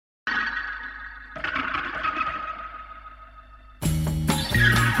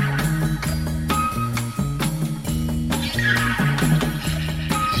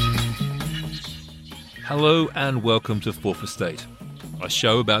Hello and welcome to Fourth Estate, a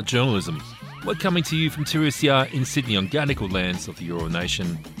show about journalism. We're coming to you from Tirisia in Sydney on Gadigal lands of the Eora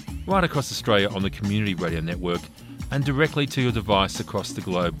Nation, right across Australia on the Community Radio Network, and directly to your device across the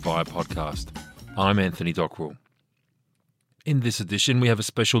globe via podcast. I'm Anthony Dockrell. In this edition, we have a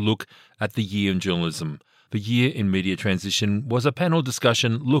special look at the year in journalism. The Year in Media Transition was a panel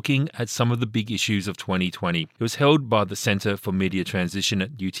discussion looking at some of the big issues of 2020. It was held by the Centre for Media Transition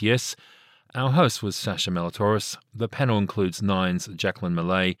at UTS. Our host was Sasha Malatoris. The panel includes Nine's Jacqueline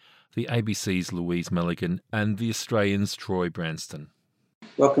Mallet, the ABC's Louise Milligan, and the Australian's Troy Branston.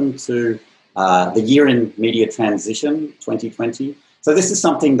 Welcome to the Year in Media Transition 2020. So this is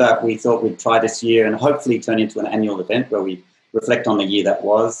something that we thought we'd try this year and hopefully turn into an annual event where we reflect on the year that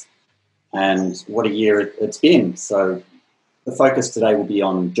was and what a year it's been. So the focus today will be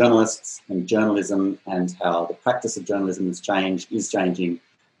on journalists and journalism and how the practice of journalism is changing,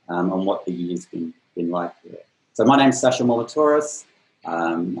 and what the year's been like there. So my name's Sasha Malatoris.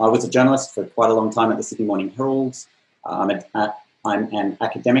 I was a journalist for quite a long time at the Sydney Morning Herald. I'm an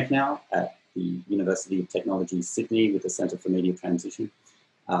academic now at the University of Technology, Sydney, with the Centre for Media Transition.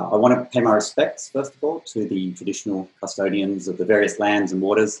 I want to pay my respects, first of all, to the traditional custodians of the various lands and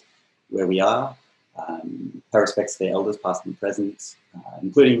waters where we are. Pay respects to their elders, past and present,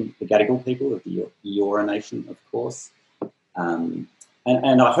 including the Gadigal people of the Eora Nation, of course.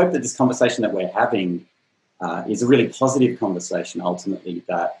 And I hope that this conversation that we're having is a really positive conversation, ultimately,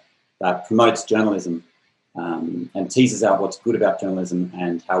 that promotes journalism and teases out what's good about journalism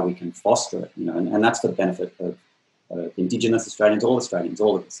and how we can foster it, and that's for the benefit of Indigenous Australians, all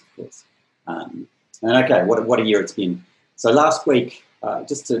of us, of course. And okay, what a year it's been. So last week,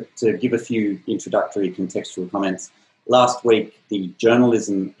 just to give a few introductory contextual comments, last week the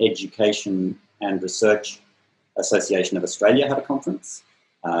Journalism, Education and Research Association of Australia had a conference,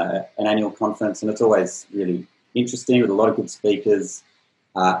 an annual conference, and it's always really interesting with a lot of good speakers.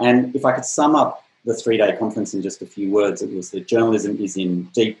 And if I could sum up the three-day conference in just a few words, it was that journalism is in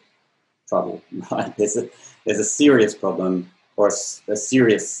deep trouble, right? There's a serious problem, or a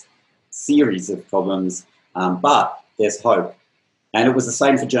serious series of problems, but there's hope. And it was the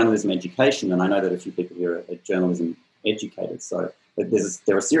same for journalism education, and I know that a few people here are journalism educated, so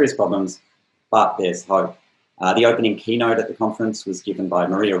there are serious problems, but there's hope. The opening keynote at the conference was given by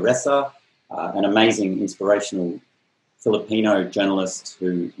Maria Ressa, an amazing, inspirational Filipino journalist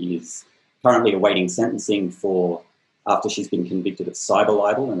who is currently awaiting sentencing after she's been convicted of cyber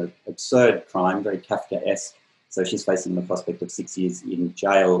libel, an absurd crime, very Kafkaesque. So she's facing the prospect of 6 years in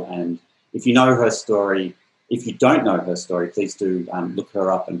jail. And if you know her story, if you don't know her story, please do look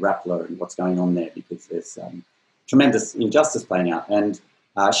her up and Rappler and what's going on there, because there's tremendous injustice playing out. And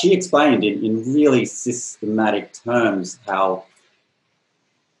she explained in really systematic terms how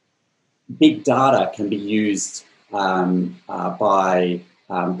big data can be used by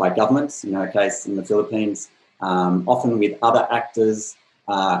governments, in her case in the Philippines, often with other actors.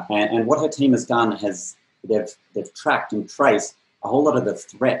 And what her team has done they've tracked and traced a whole lot of the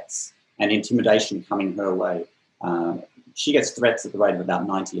threats and intimidation coming her way. She gets threats at the rate of about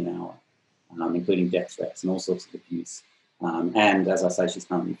 90 an hour, including death threats and all sorts of abuse. And as I say, she's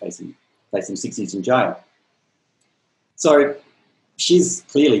currently facing 6 years in jail. So she's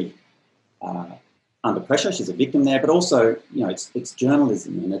clearly under pressure. She's a victim there, but also, it's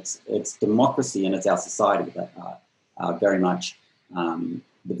journalism and it's democracy and it's our society that are very much the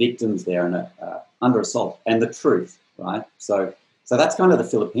victims there and under assault, and the truth, right? So that's kind of the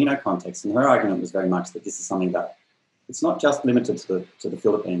Filipino context, and her argument was very much that this is something that it's not just limited to the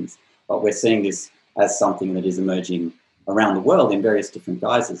Philippines, but we're seeing this as something that is emerging around the world in various different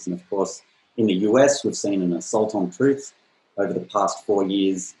guises. And of course, in the US, we've seen an assault on truth over the past 4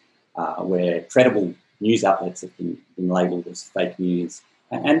 years, where credible news outlets have been labelled as fake news.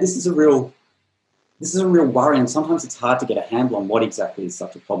 And this is a real worry, and sometimes it's hard to get a handle on what exactly is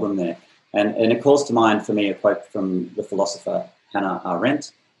such a problem there. And it calls to mind for me a quote from the philosopher Hannah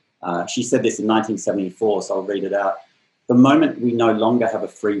Arendt. She said this in 1974, so I'll read it out. "The moment we no longer have a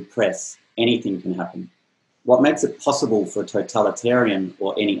free press, anything can happen. What makes it possible for a totalitarian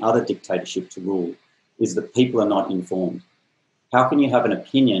or any other dictatorship to rule is that people are not informed. How can you have an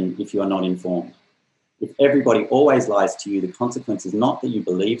opinion if you are not informed? If everybody always lies to you, the consequence is not that you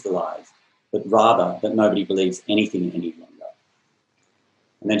believe the lies, but rather that nobody believes anything any longer."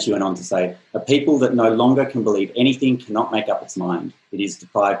 And then she went on to say, "A people that no longer can believe anything cannot make up its mind. It is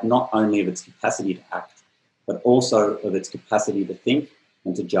deprived not only of its capacity to act, but also of its capacity to think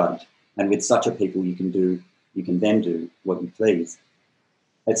and to judge. And with such a people, you can then do what you please."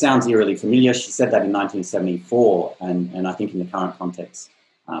 It sounds eerily familiar. She said that in 1974, and I think in the current context,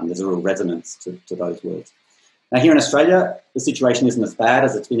 There's a real resonance to those words. Now, here in Australia, the situation isn't as bad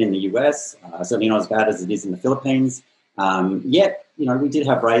as it's been in the US, certainly not as bad as it is in the Philippines. Yet, we did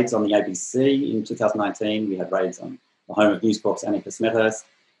have raids on the ABC in 2019. We had raids on the home of News Corp's Annika Smethurst.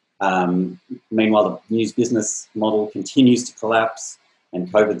 Meanwhile, the news business model continues to collapse,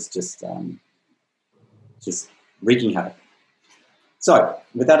 and COVID's just wreaking havoc. So,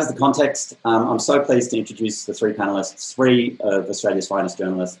 with that as the context, I'm so pleased to introduce the three panellists, three of Australia's finest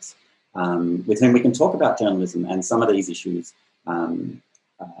journalists, with whom we can talk about journalism and some of these issues,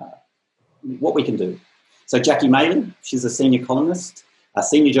 what we can do. So Jackie Maley, she's a senior columnist, a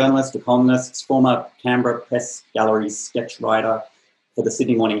senior journalist, a columnist, former Canberra Press Gallery's sketch writer for the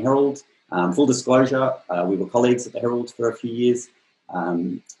Sydney Morning Herald. Full disclosure, we were colleagues at the Herald for a few years.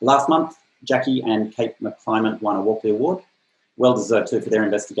 Last month, Jackie and Kate McClymont won a Walkley Award, well-deserved too, for their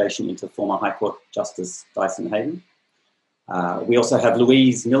investigation into former High Court Justice Dyson Heydon. We also have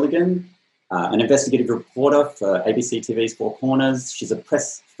Louise Milligan, an investigative reporter for ABC TV's Four Corners. She's a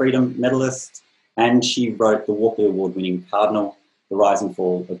press freedom medalist, and she wrote the Walkley Award-winning Cardinal, The Rise and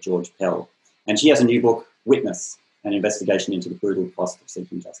Fall of George Pell. And she has a new book, Witness, an investigation into the brutal cost of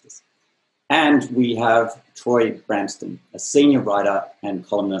seeking justice. And we have Troy Bramston, a senior writer and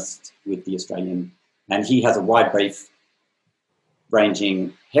columnist with The Australian, and he has a wide brief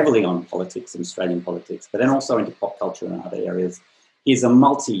ranging heavily on politics and Australian politics, but then also into pop culture and other areas. He's a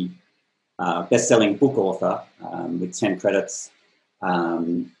best-selling book author with 10 credits.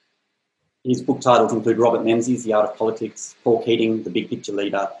 His book titles include Robert Menzies' The Art of Politics, Paul Keating, The Big Picture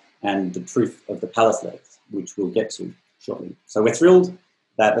Leader, and The Truth of the Palace Letters, which we'll get to shortly. So we're thrilled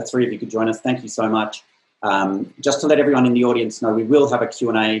that the three of you could join us. Thank you so much. Just to let everyone in the audience know, we will have a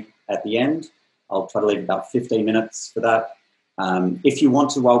Q&A at the end. I'll try to leave about 15 minutes for that. If you want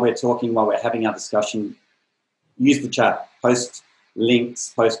to, while we're talking, while we're having our discussion, use the chat, post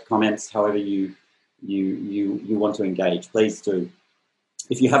links, post comments, however you want to engage. Please do.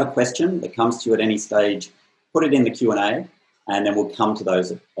 If you have a question that comes to you at any stage, put it in the Q&A, and then we'll come to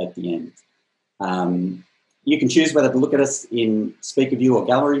those at the end. You can choose whether to look at us in speaker view or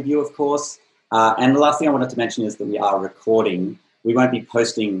gallery view, of course. And the last thing I wanted to mention is that we are recording. We won't be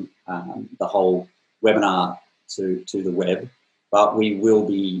posting the whole webinar to the web, but we will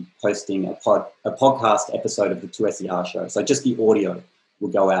be posting a podcast episode of the 2SER show. So just the audio will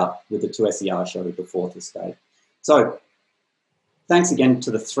go out with the 2SER show before this day. So thanks again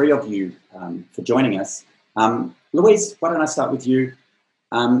to the three of you for joining us. Louise, why don't I start with you?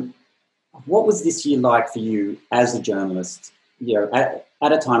 What was this year like for you as a journalist, at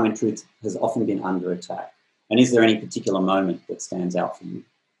a time when truth has often been under attack? And is there any particular moment that stands out for you?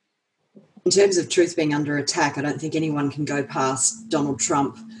 In terms of truth being under attack, I don't think anyone can go past Donald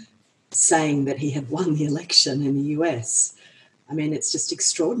Trump saying that he had won the election in the US. I mean, it's just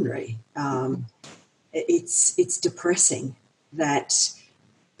extraordinary. It's depressing that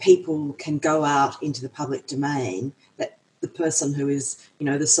people can go out into the public domain, that the person who is,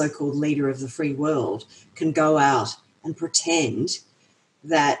 the so-called leader of the free world can go out and pretend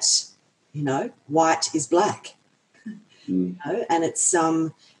that, white is black. And it's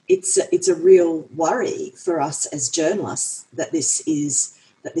a real worry for us as journalists that this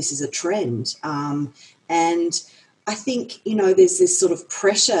is a trend. And I think, there's this sort of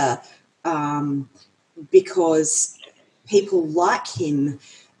pressure because people like him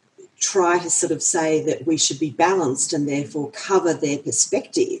try to sort of say that we should be balanced and therefore cover their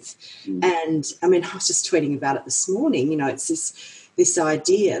perspective. And I mean, I was just tweeting about it this morning. It's this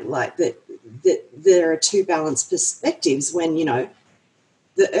idea like that there are two balanced perspectives when,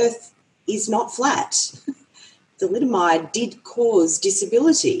 the earth is not flat. Thalidomide did cause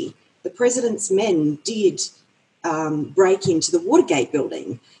disability. The president's men did break into the Watergate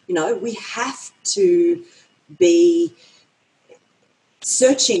building. We have to be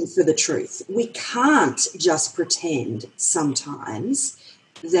searching for the truth. We can't just pretend sometimes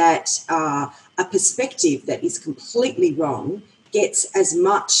that a perspective that is completely wrong gets as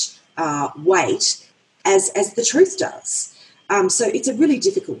much weight as the truth does. So it's a really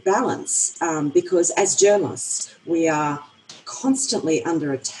difficult balance because as journalists, we are constantly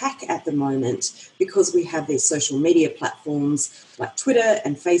under attack at the moment because we have these social media platforms like Twitter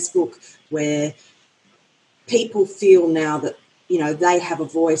and Facebook where people feel now that, they have a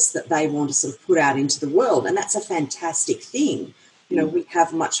voice that they want to sort of put out into the world. And that's a fantastic thing. We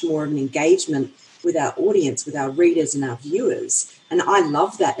have much more of an engagement with our audience, with our readers and our viewers. And I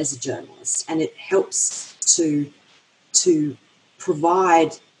love that as a journalist. And it helps to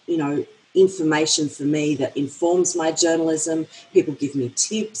provide, information for me that informs my journalism. People give me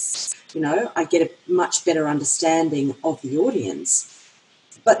tips. I get a much better understanding of the audience.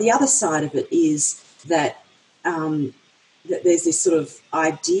 But the other side of it is that, that there's this sort of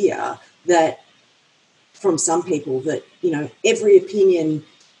idea that from some people that, every opinion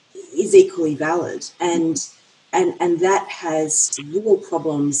is equally valid, and that has real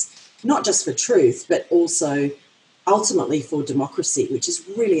problems, not just for truth, but also ultimately for democracy, which is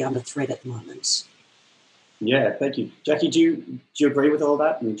really under threat at the moment. Yeah, thank you. Jackie, do you agree with all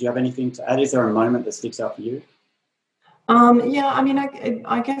that? And do you have anything to add? Is there a moment that sticks out for you? Yeah, I mean,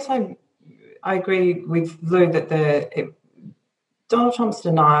 I guess I agree with Lou that Donald Trump's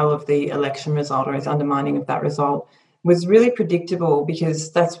denial of the election result, or his undermining of that result, was really predictable,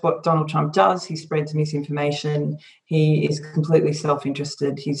 because that's what Donald Trump does. He spreads misinformation. He is completely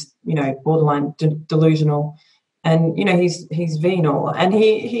self-interested. He's, borderline delusional, and he's venal. And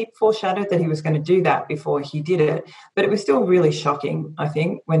he foreshadowed that he was going to do that before he did it. But it was still really shocking, I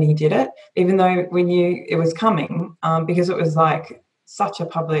think, when he did it, even though we knew it was coming, because it was like such a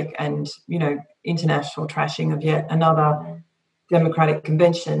public and international trashing of yet another Democratic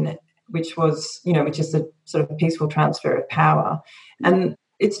convention, which is a sort of peaceful transfer of power. And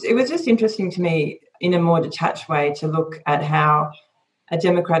it was just interesting to me, in a more detached way, to look at how a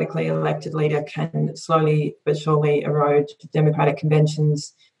democratically elected leader can slowly but surely erode democratic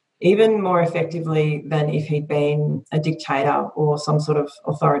conventions even more effectively than if he'd been a dictator or some sort of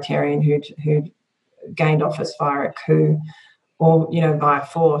authoritarian who'd gained office via a coup or via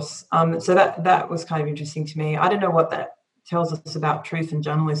force. So that was kind of interesting to me. I don't know what that tells us about truth and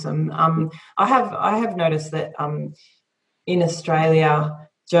journalism. I have noticed that in Australia,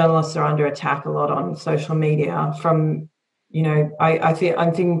 journalists are under attack a lot on social media from, I'm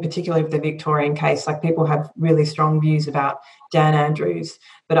thinking particularly of the Victorian case. Like, people have really strong views about Dan Andrews,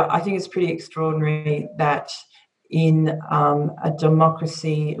 but I think it's pretty extraordinary that in a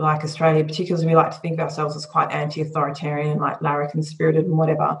democracy like Australia, particularly, we like to think of ourselves as quite anti-authoritarian, like larrikin-spirited and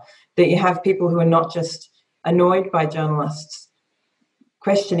whatever, that you have people who are not just annoyed by journalists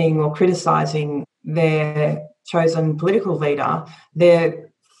questioning or criticising their chosen political leader.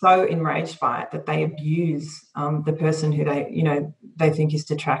 They're so enraged by it that they abuse the person who they think is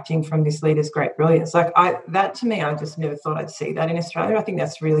detracting from this leader's great brilliance. That to me, I just never thought I'd see that in Australia. I think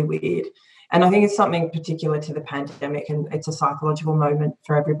that's really weird. And I think it's something particular to the pandemic, and it's a psychological moment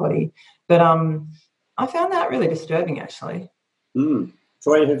for everybody. But I found that really disturbing, actually.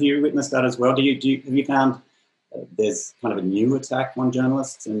 Troy, have you witnessed that as well? Have you found there's kind of a new attack on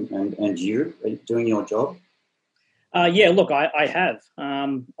journalists and you doing your job? Yeah, look, I have.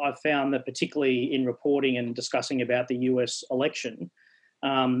 I've found that particularly in reporting and discussing about the US election,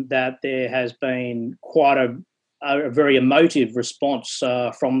 that there has been quite a very emotive response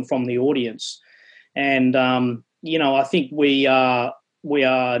from the audience. And, I think we are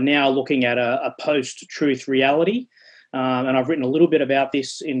now looking at a post-truth reality. And I've written a little bit about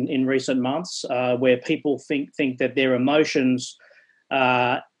this in recent months, where people think that their emotions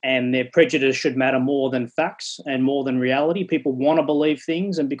and their prejudice should matter more than facts and more than reality. People want to believe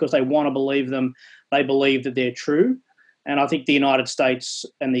things, and because they want to believe them, they believe that they're true. And I think the United States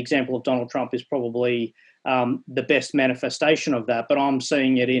and the example of Donald Trump is probably the best manifestation of that. But I'm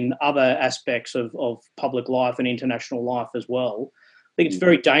seeing it in other aspects of public life and international life as well. I think it's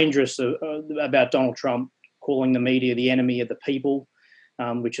very dangerous about Donald Trump calling the media the enemy of the people,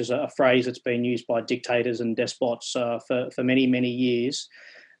 which is a phrase that's been used by dictators and despots for many, many years.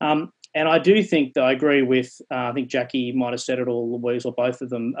 And I do think that I agree with, I think Jackie might have said it, or Louise, or both of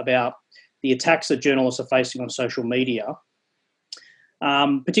them, about the attacks that journalists are facing on social media.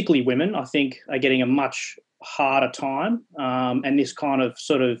 Particularly women, I think, are getting a much harder time. And this kind of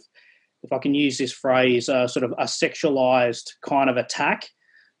sort of, if I can use this phrase, sort of a sexualised kind of attack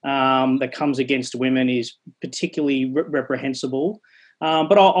that comes against women is particularly reprehensible.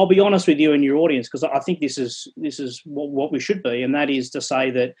 But I'll be honest with you and your audience, because I think this is what we should be, and that is to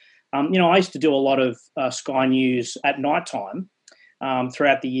say that, I used to do a lot of Sky News at night time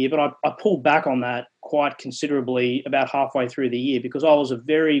throughout the year, but I pulled back on that quite considerably about halfway through the year, because I was a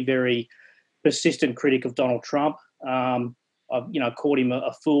very, very persistent critic of Donald Trump. I've called him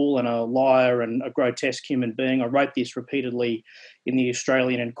a fool and a liar and a grotesque human being. I wrote this repeatedly in The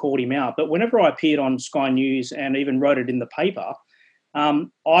Australian and called him out. But whenever I appeared on Sky News and even wrote it in the paper,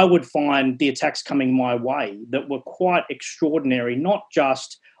 I would find the attacks coming my way that were quite extraordinary, not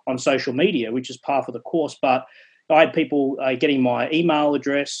just on social media, which is par for the course, but I had people getting my email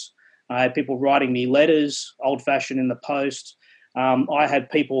address. I had people writing me letters, old-fashioned in the post. I had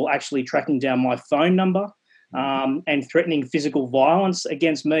people actually tracking down my phone number and threatening physical violence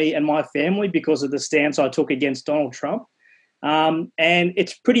against me and my family because of the stance I took against Donald Trump. And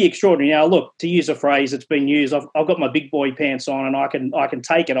it's pretty extraordinary. Now, look, to use a phrase that's been used, I've got my big boy pants on, and I can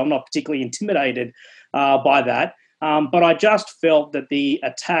take it. I'm not particularly intimidated by that. But I just felt that the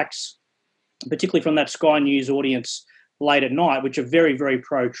attacks, particularly from that Sky News audience late at night, which are very, very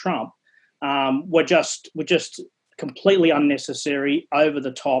pro-Trump, were just completely unnecessary, over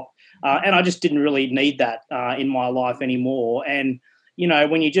the top, and I just didn't really need that in my life anymore. And you know,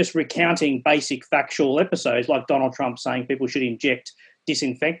 when you're just recounting basic factual episodes like Donald Trump saying people should inject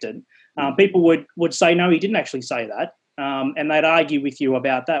disinfectant, people would say, no, he didn't actually say that, and they'd argue with you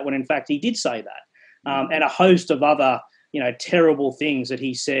about that when in fact he did say that, and a host of other, you know, terrible things that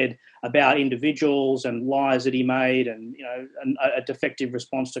he said about individuals and lies that he made, and you know, a defective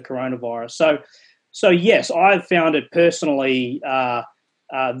response to coronavirus. So yes, I've found it personally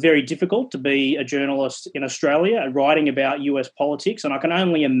very difficult to be a journalist in Australia writing about US politics, and I can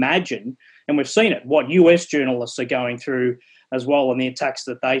only imagine, and we've seen it, what US journalists are going through as well, and the attacks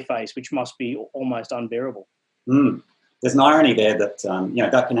that they face, which must be almost unbearable. There's an irony there that you know,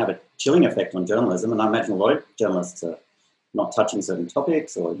 that can have a chilling effect on journalism, and I imagine a lot of journalists are not touching certain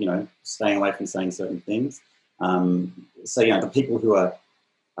topics, or you know, staying away from saying certain things. So you know, the people who are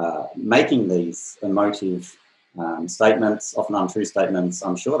making these emotive statements, often untrue statements,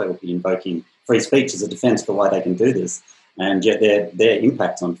 I'm sure they will be invoking free speech as a defence for why they can do this, and yet their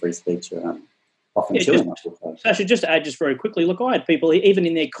impacts on free speech are often chilling. I should just add, just very quickly, look, I had people even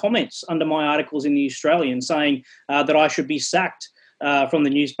in their comments under my articles in The Australian saying that I should be sacked from the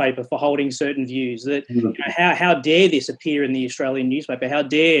newspaper for holding certain views. That you know, how dare this appear in the Australian newspaper? How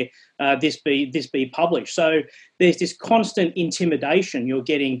dare this be published? So there's this constant intimidation you're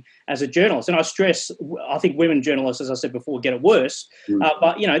getting as a journalist, and I stress, I think women journalists, as I said before, get it worse.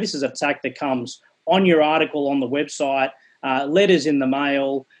 But you know, this is an attack that comes on your article on the website, letters in the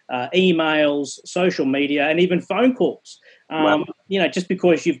mail, emails, social media, and even phone calls. Wow. You know, just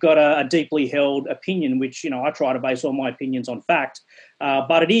because you've got a deeply held opinion, which, you know, I try to base all my opinions on fact,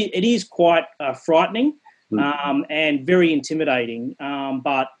 but it is quite frightening and very intimidating.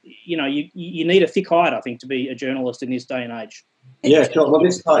 But, you know, you need a thick hide, I think, to be a journalist in this day and age. Yeah, sure. Well,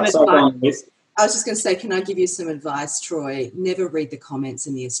 this part, I was just going to say, can I give you some advice, Troy? Never read the comments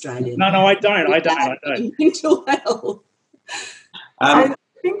in The Australian. No, I don't. Mental health. I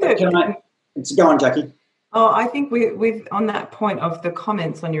think that... Go on, Jackie. Oh, I think with on that point of the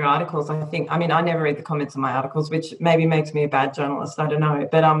comments on your articles, I never read the comments on my articles, which maybe makes me a bad journalist, I don't know.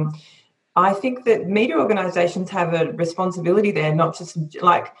 But I think that media organisations have a responsibility there, not just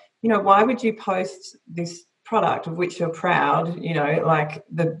like, you know, why would you post this product of which you're proud, you know, like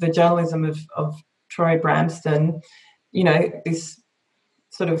the journalism of Troy Bramston, you know, this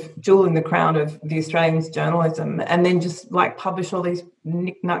sort of jewel in the crown of the Australian's journalism, and then just like publish all these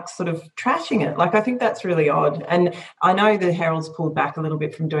knickknacks sort of trashing it. Like, I think that's really odd. And I know the Herald's pulled back a little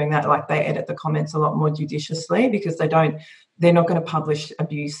bit from doing that. Like, they edit the comments a lot more judiciously because they're not going to publish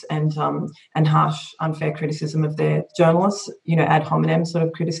abuse and harsh, unfair criticism of their journalists, you know, ad hominem sort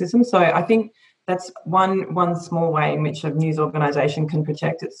of criticism. So I think that's one small way in which a news organisation can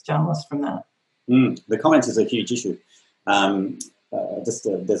protect its journalists from that. The comments is a huge issue.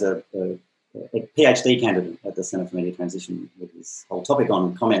 There's a PhD candidate at the Centre for Media Transition with this whole topic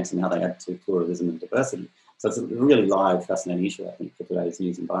on comments and how they add to pluralism and diversity. So it's a really live, fascinating issue, I think, for today's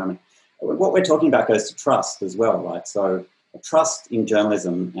news environment. What we're talking about goes to trust as well, right? So trust in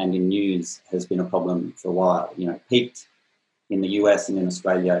journalism and in news has been a problem for a while. You know, peaked in the US and in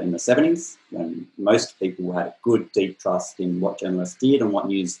Australia in the 70s, when most people had a good, deep trust in what journalists did and what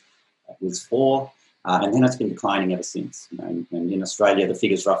news was for. And then it's been declining ever since. You know, and in Australia, the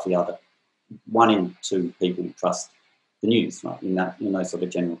figures roughly are that 1 in 2 people trust the news, right, in those sort of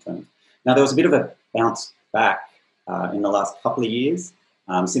general terms. Now, there was a bit of a bounce back in the last couple of years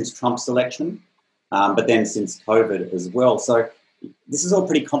since Trump's election, but then since COVID as well. So this is all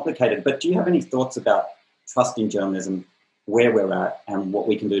pretty complicated. But do you have any thoughts about trust in journalism, where we're at, and what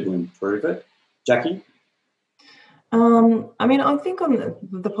we can do to improve it? Jackie? I mean, I think on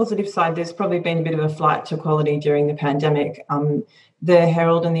the positive side, there's probably been a bit of a flight to quality during the pandemic. The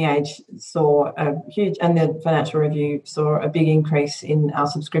Herald and the Age saw a huge, and the Financial Review saw a big increase in our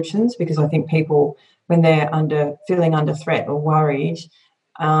subscriptions, because I think people, when they're feeling under threat or worried,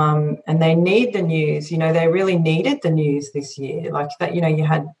 and they need the news, you know, they really needed the news this year. Like that, you know, you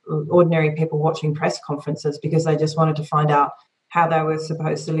had ordinary people watching press conferences because they just wanted to find out how they were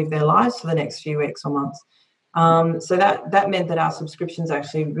supposed to live their lives for the next few weeks or months. So that meant that our subscriptions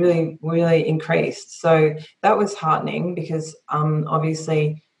actually really, really increased. So that was heartening, because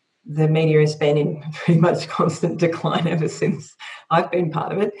obviously the media has been in pretty much constant decline ever since I've been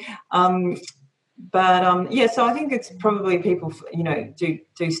part of it. So I think it's probably people,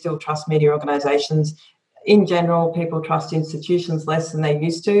 do still trust media organisations. In general, people trust institutions less than they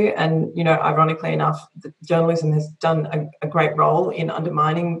used to. And, ironically enough, journalism has done a great role in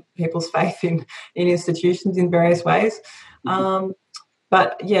undermining people's faith in institutions in various ways. I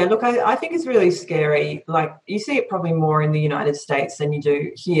think it's really scary. Like, you see it probably more in the United States than you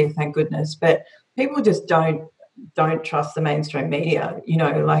do here, thank goodness. But people just don't trust the mainstream media,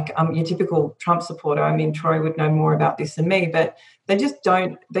 your typical Trump supporter. I mean, Troy would know more about this than me, but they just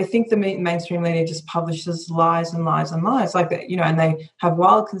don't. They think the mainstream media just publishes lies and lies and lies, and they have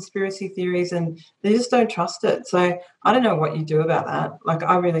wild conspiracy theories, and they just don't trust it. So I don't know what you do about that. Like,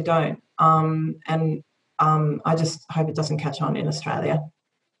 I really don't. I just hope it doesn't catch on in Australia.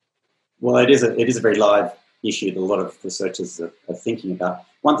 Well, it is a very live issue that a lot of researchers are thinking about.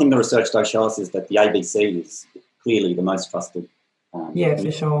 One thing the research does show us is that the ABC is clearly the most trusted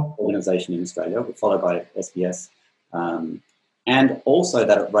for sure, organisation in Australia, followed by SBS, and also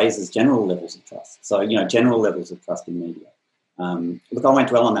that it raises general levels of trust. So, general levels of trust in media. Look, I won't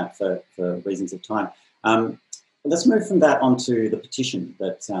dwell on that for reasons of time. Let's move from that onto the petition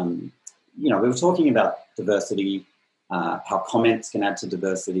that, we were talking about diversity, how comments can add to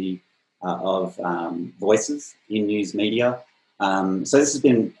diversity of voices in news media. So this has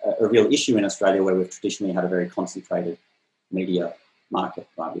been a real issue in Australia, where we've traditionally had a very concentrated media market,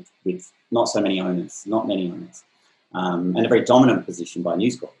 right, with not many owners, and a very dominant position by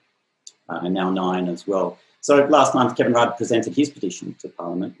News Corp, and now Nine as well. So last month, Kevin Rudd presented his petition to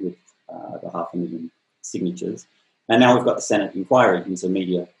Parliament with over 500,000 signatures, and now we've got the Senate inquiry into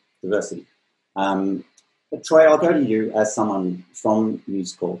media diversity. Troy, I'll go to you as someone from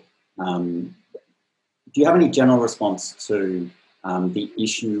News Corp. Do you have any general response to the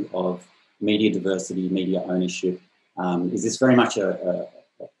issue of media diversity, media ownership? Is this very much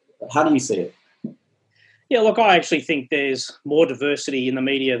how do you see it? Yeah, look, I actually think there's more diversity in the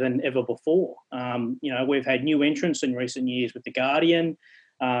media than ever before. We've had new entrants in recent years with The Guardian,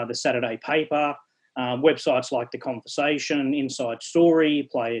 the Saturday Paper, websites like The Conversation, Inside Story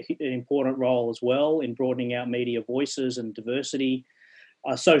play an important role as well in broadening out media voices and diversity.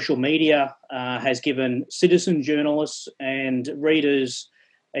 Social media has given citizen journalists and readers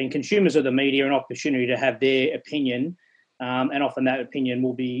and consumers of the media an opportunity to have their opinion, and often that opinion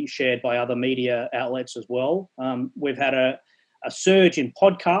will be shared by other media outlets as well. We've had a surge in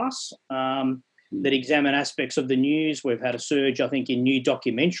podcasts that examine aspects of the news. We've had a surge, I think, in new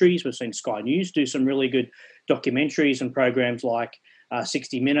documentaries. We've seen Sky News do some really good documentaries, and programs like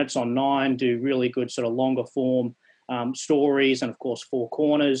 60 Minutes on Nine do really good sort of longer form stories, and of course Four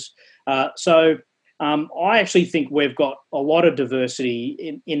Corners. So I actually think we've got a lot of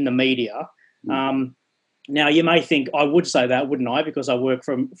diversity in the media. Now, you may think I would say that, wouldn't I, because I work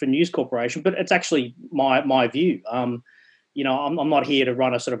for News Corporation, but it's actually my view. I'm not here to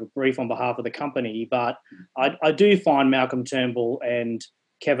run a sort of a brief on behalf of the company, but I do find Malcolm Turnbull and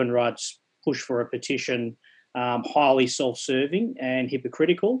Kevin Rudd's push for a petition highly self-serving and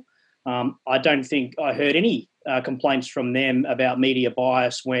hypocritical. I don't think I heard any complaints from them about media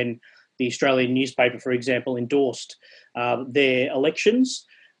bias when the Australian newspaper, for example, endorsed their elections.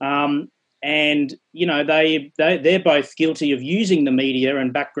 And, they're both guilty of using the media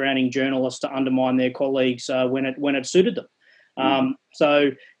and backgrounding journalists to undermine their colleagues when it suited them. I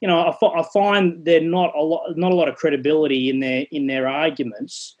find there's not a lot of credibility in their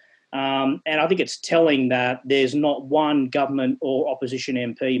arguments. And I think it's telling that there's not one government or opposition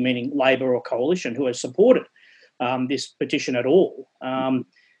MP, meaning Labor or Coalition, who has supported this petition at all. And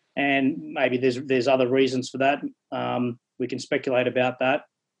maybe there's other reasons for that. We can speculate about that.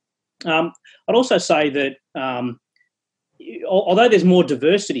 I'd also say that although there's more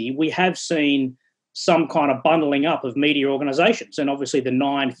diversity, we have seen some kind of bundling up of media organisations, and obviously the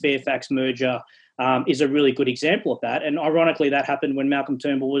Nine Fairfax merger is a really good example of that. And ironically, that happened when Malcolm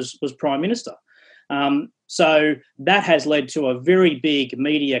Turnbull was Prime Minister. So that has led to a very big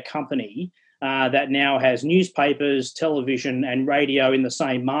media company that now has newspapers, television and radio in the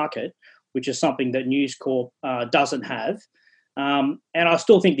same market, which is something that News Corp doesn't have. And I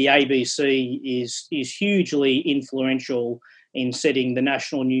still think the ABC is hugely influential in setting the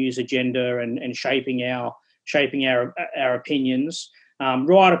national news agenda and shaping our opinions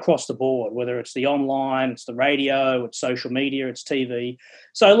right across the board, whether it's the online, it's the radio, it's social media, it's TV.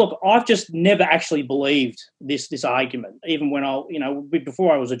 So look, I've just never actually believed this argument, even when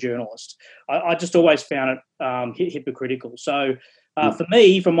before I was a journalist. I just always found it hypocritical. So for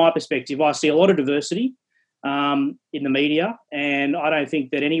me, from my perspective, I see a lot of diversity in the media, and I don't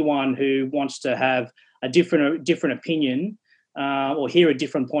think that anyone who wants to have a different opinion or hear a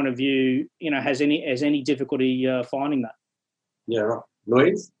different point of view, has any difficulty finding that. Yeah, right.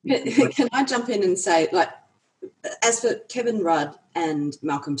 Louise? Can I jump in and say, as for Kevin Rudd and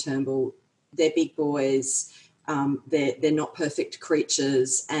Malcolm Turnbull, they're big boys. They're not perfect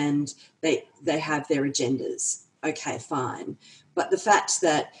creatures, and they have their agendas. Okay, fine. But the fact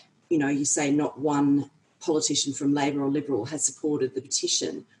that, you say not one politician from Labor or Liberal has supported the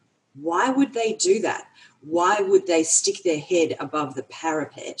petition, why would they do that? Why would they stick their head above the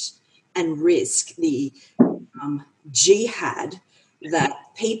parapet and risk the jihad that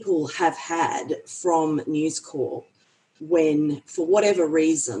people have had from News Corp when, for whatever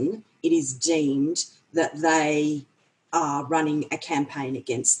reason, it is deemed that they are running a campaign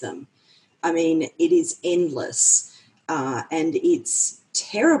against them? I mean, it is endless, and it's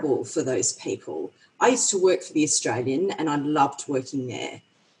terrible for those people. I used to work for The Australian, and I loved working there.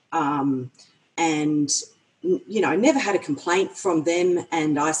 And, never had a complaint from them,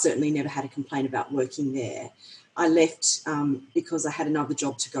 and I certainly never had a complaint about working there. I left because I had another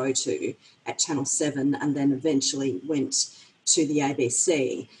job to go to at Channel 7, and then eventually went to the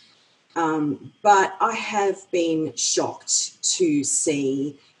ABC. But I have been shocked to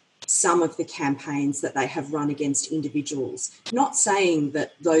see some of the campaigns that they have run against individuals. Not saying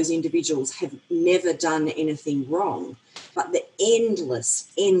that those individuals have never done anything wrong, but the endless,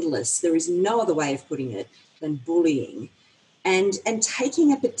 there is no other way of putting it than bullying and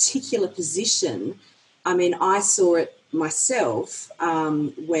taking a particular position. I mean, I saw it myself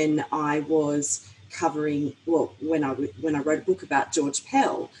when I was covering, when I wrote a book about George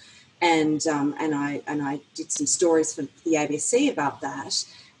Pell, and I did some stories for the ABC about that.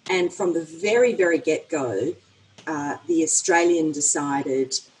 And from the very, very get-go, the Australian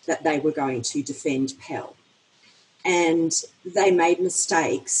decided that they were going to defend Pell. And they made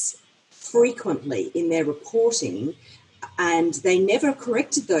mistakes frequently in their reporting, and they never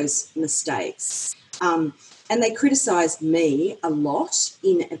corrected those mistakes. And they criticised me a lot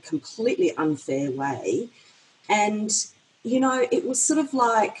in a completely unfair way. And, it was sort of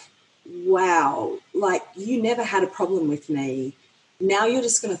like, wow, you never had a problem with me. Now you're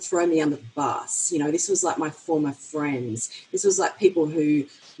just going to throw me under the bus. This was like my former friends. This was like people who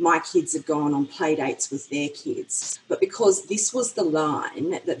my kids had gone on play dates with their kids. But because this was the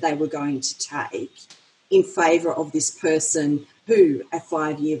line that they were going to take in favour of this person who a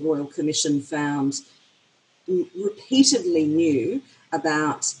 5-year Royal Commission found repeatedly knew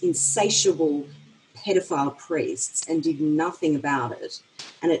about insatiable pedophile priests and did nothing about it.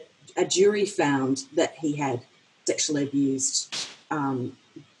 And a jury found that he had sexually abused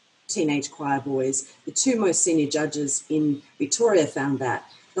teenage choir boys. The two most senior judges in Victoria found that.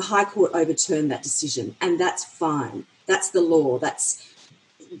 The High Court overturned that decision, and that's fine. That's the law.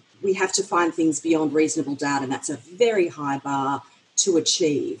 We have to find things beyond reasonable doubt, and that's a very high bar to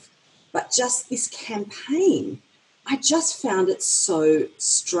achieve. But just this campaign, I just found it so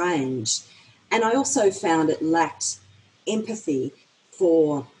strange. And I also found it lacked empathy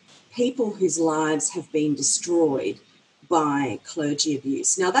for people whose lives have been destroyed by clergy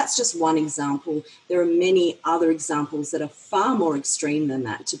abuse. Now, that's just one example. There are many other examples that are far more extreme than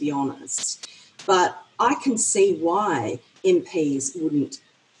that, to be honest. But I can see why MPs wouldn't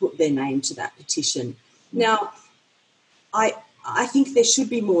put their name to that petition. Now, I think there should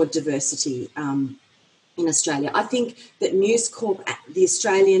be more diversity in Australia. I think that News Corp, The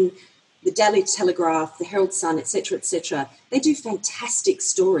Australian, the Daily Telegraph, the Herald Sun, etc., they do fantastic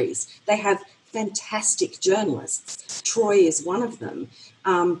stories. They have fantastic journalists. Troy is one of them.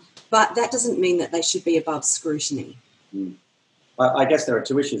 But that doesn't mean that they should be above scrutiny. Well, I guess there are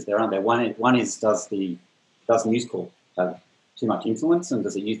two issues there, aren't there? One is does News Corp have too much influence, and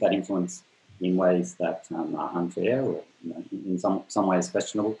does it use that influence in ways that are unfair or in some ways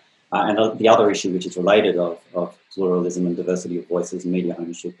questionable? And the other issue, which is related, of pluralism and diversity of voices, media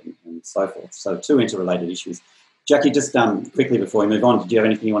ownership and so forth. So two interrelated issues. Jackie, just quickly before we move on, did you have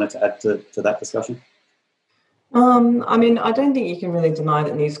anything you wanted to add to that discussion? I mean, I don't think you can really deny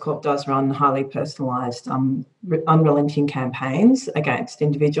that News Corp does run highly personalised, unrelenting campaigns against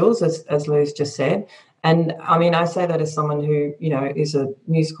individuals, as Lou's just said. And I mean, I say that as someone who, is a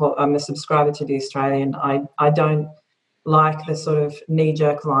News Corp, I'm a subscriber to The Australian. I don't like the sort of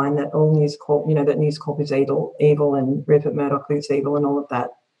knee-jerk line that all News Corp, that News Corp is evil and Rupert Murdoch is evil and all of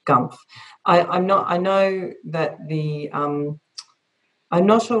that gumph. I know that I'm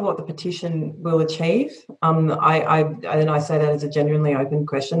not sure what the petition will achieve. I say that as a genuinely open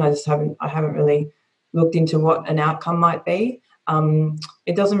question. I haven't really looked into what an outcome might be.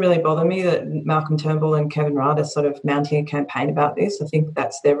 It doesn't really bother me that Malcolm Turnbull and Kevin Rudd are sort of mounting a campaign about this. I think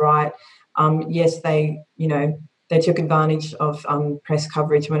that's their right. Yes, they they took advantage of press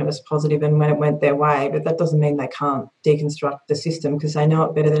coverage when it was positive and when it went their way, but that doesn't mean they can't deconstruct the system because they know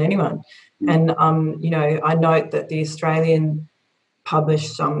it better than anyone. And I note that the Australian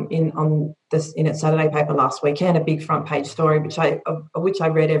published in its Saturday paper last weekend a big front page story, which I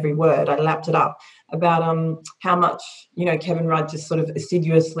read every word. I lapped it up about how much Kevin Rudd just sort of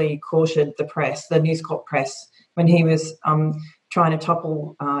assiduously cautioned the press, the News Corp press, when he was trying to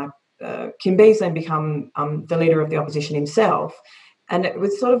topple Kim Beazley and become the leader of the opposition himself. And it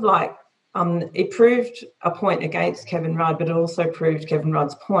was sort of like it proved a point against Kevin Rudd, but it also proved Kevin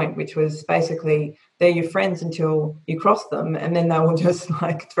Rudd's point, which was basically they're your friends until you cross them, and then they will just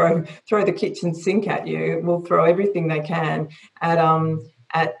like throw the kitchen sink at you. Will throw everything they can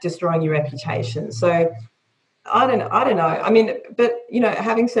at destroying your reputation. So I don't know. I mean, but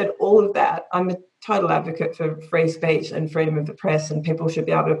having said all of that, I'm a total advocate for free speech and freedom of the press, and people should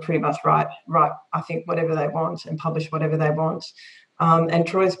be able to pretty much write, I think, whatever they want and publish whatever they want. And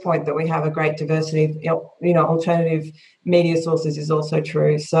Troy's point that we have a great diversity of, alternative media sources is also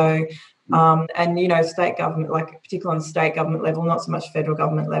true. So, state government, like particularly on state government level, not so much federal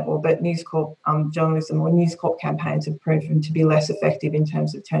government level, but News Corp journalism or News Corp campaigns have proven to be less effective in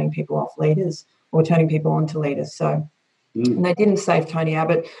terms of turning people off leaders or turning people onto leaders. So, and they didn't save Tony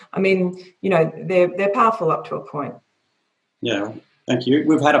Abbott. I mean, they're powerful up to a point. Yeah, thank you.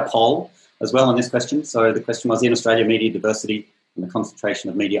 We've had a poll as well on this question. So the question was, in Australia, media diversity and the concentration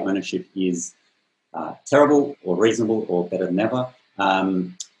of media ownership is terrible or reasonable or better than ever.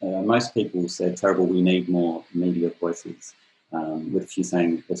 Most people said terrible, we need more media voices, with a few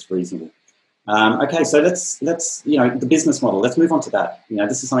saying it's reasonable. Okay, so let's the business model, let's move on to that.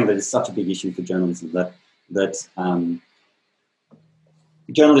 This is something that is such a big issue for journalism, that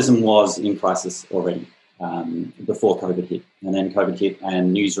journalism was in crisis already before COVID hit. And then COVID hit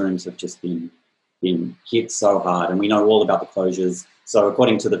and newsrooms have just been hit so hard. And we know all about the closures. So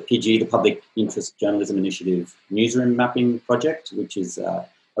according to the PIGI, the Public Interest Journalism Initiative Newsroom Mapping Project, which is a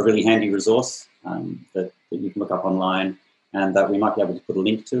really handy resource that you can look up online and that we might be able to put a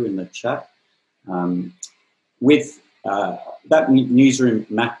link to in the chat. With that newsroom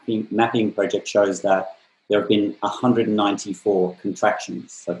mapping project shows that there have been 194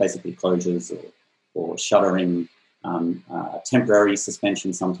 contractions, so basically closures or shuttering, temporary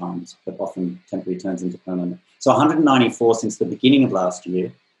suspension sometimes, but often temporary turns into permanent. So 194 since the beginning of last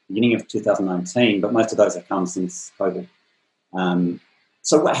year, beginning of 2019, but most of those have come since COVID.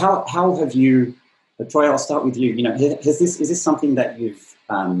 So how have you, Troy, I'll start with you. Is this something that you've,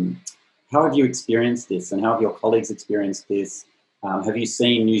 how have you experienced this, and how have your colleagues experienced this? Have you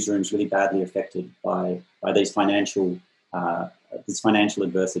seen newsrooms really badly affected by these financial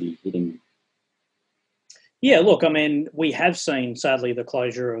adversity hitting? Yeah, look, I mean, we have seen, sadly, the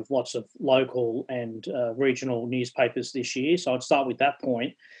closure of lots of local and regional newspapers this year. So I'd start with that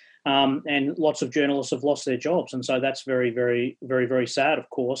point. And lots of journalists have lost their jobs. And so that's very, very, very, very sad, of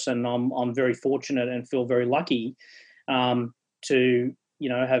course. And I'm very fortunate and feel very lucky to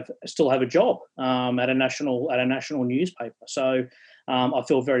still have a job at a national newspaper. So I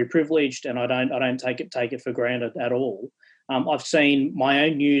feel very privileged, and I don't take it for granted at all. I've seen my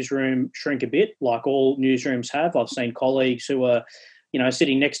own newsroom shrink a bit, like all newsrooms have. I've seen colleagues who are,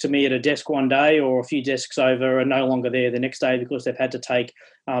 sitting next to me at a desk one day or a few desks over are no longer there the next day because they've had to take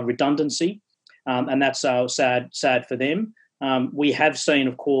redundancy, and that's sad for them. We have seen,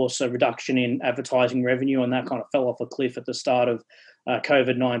 of course, a reduction in advertising revenue, and that kind of fell off a cliff at the start of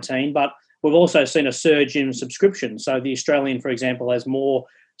COVID-19. But we've also seen a surge in subscriptions. So the Australian, for example, has more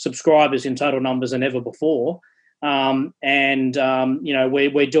subscribers in total numbers than ever before. We're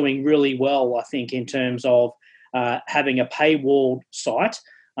doing really well, I think, in terms of having a paywalled site,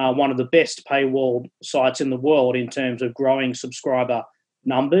 one of the best paywalled sites in the world in terms of growing subscriber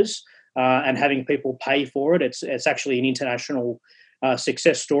numbers and having people pay for it. It's actually an international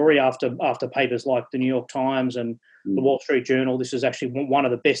success story after papers like the New York Times and the Wall Street Journal. This is actually one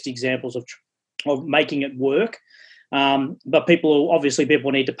of the best examples of making it work. But people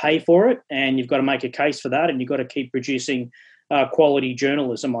need to pay for it, and you've got to make a case for that, and you've got to keep producing quality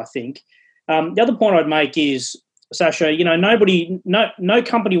journalism, I think. The other point I'd make is, Sasha, no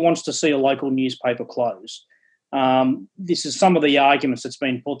company wants to see a local newspaper close. This is some of the arguments that's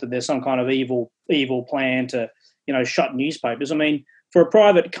been put, that there's some kind of evil plan to, shut newspapers. I mean, for a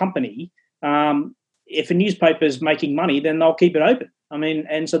private company, if a newspaper is making money, then they'll keep it open. I mean,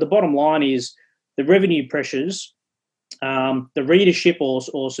 and so the bottom line is the revenue pressures, the readership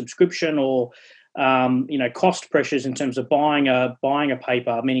or subscription or cost pressures in terms of buying a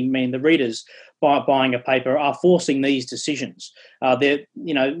paper, meaning the readers buying a paper, are forcing these decisions.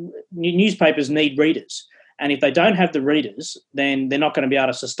 Newspapers need readers, And if they don't have the readers, then they're not going to be able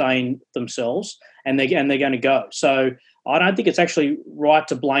to sustain themselves, and they're going to go. So I don't think it's actually right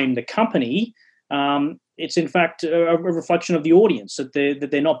to blame the company. It's in fact a reflection of the audience that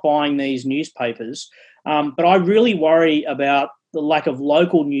they're not buying these newspapers. But I really worry about the lack of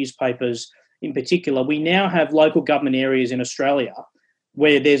local newspapers in particular. We now have local government areas in Australia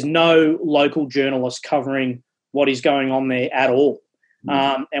where there's no local journalist covering what is going on there at all.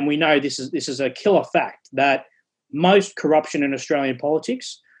 And we know this is a killer fact that most corruption in Australian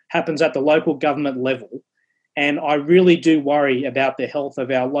politics happens at the local government level. And I really do worry about the health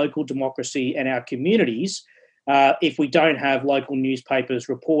of our local democracy and our communities if we don't have local newspapers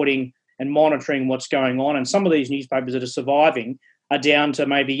reporting and monitoring what's going on. And some of these newspapers that are surviving are down to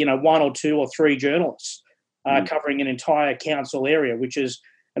maybe, one or two or three journalists covering an entire council area, which is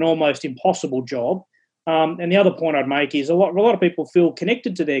an almost impossible job. And the other point I'd make is a lot of people feel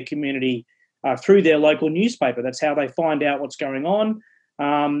connected to their community through their local newspaper. That's how they find out what's going on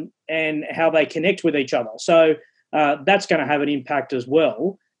and how they connect with each other. So that's going to have an impact as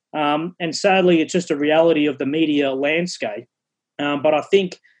well. And sadly, it's just a reality of the media landscape. But I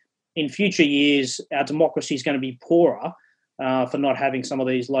think in future years, our democracy is going to be poorer for not having some of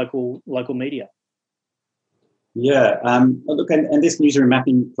these local media. Yeah. Look, and this newsroom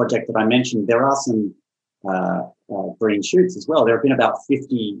mapping project that I mentioned, there are some green shoots as well. There have been about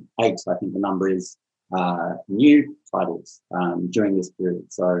 58, I think the number is, new titles during this period.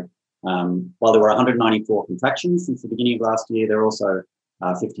 So while there were 194 contractions since the beginning of last year, there are also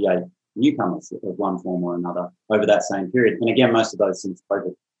 58 newcomers of one form or another over that same period. And again, most of those since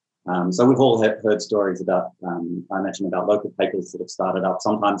COVID. So we've all heard stories about, I mentioned about local papers that have started up,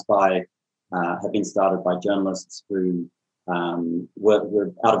 sometimes have been started by journalists who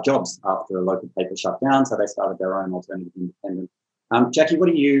were out of jobs after a local paper shut down, so they started their own alternative independent. Jackie, what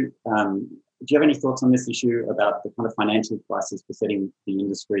do you have any thoughts on this issue about the kind of financial crisis besetting the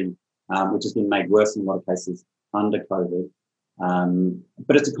industry, which has been made worse in a lot of cases under COVID?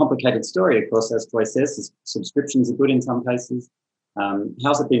 But it's a complicated story, of course, as Troy says. Subscriptions are good in some cases.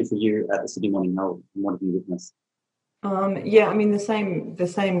 How's it been for you at the Sydney Morning Herald, and what have you witnessed? Yeah, I mean the same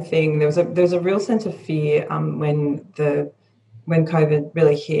thing. There was a real sense of fear when COVID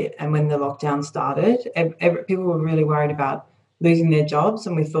really hit and when the lockdown started. People were really worried about losing their jobs,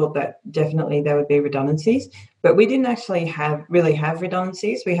 and we thought that definitely there would be redundancies. But we didn't actually have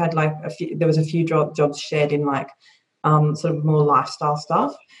redundancies. We had there was a few jobs shared in sort of more lifestyle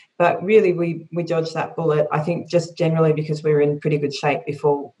stuff. But really, we dodged that bullet, I think, just generally because we were in pretty good shape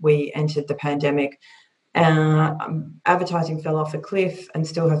before we entered the pandemic. Advertising fell off a cliff and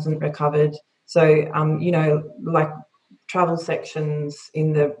still hasn't recovered. So, travel sections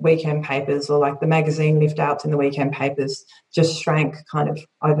in the weekend papers or the magazine lift outs in the weekend papers just shrank kind of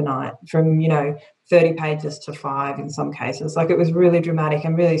overnight from, 30 pages to 5 in some cases. It was really dramatic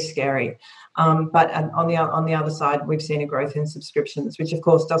and really scary. But on the other side, we've seen a growth in subscriptions, which of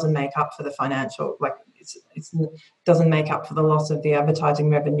course doesn't make up for the financial, it doesn't make up for the loss of the advertising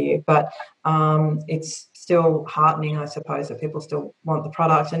revenue, but it's still heartening, I suppose, that people still want the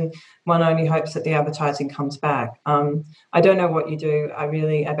product, and one only hopes that the advertising comes back. I don't know what you do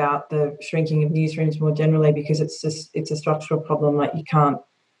really about the shrinking of newsrooms more generally, because it's a structural problem. You can't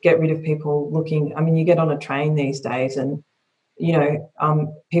get rid of people looking. I mean, you get on a train these days and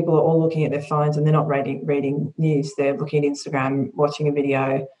people are all looking at their phones and they're not reading news. They're looking at Instagram, watching a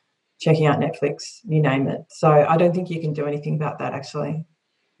video, checking out Netflix, you name it. So I don't think you can do anything about that, actually.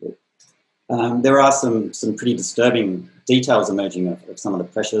 There are some pretty disturbing details emerging of some of the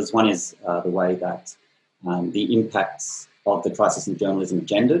pressures. One is the way that the impacts of the crisis in journalism are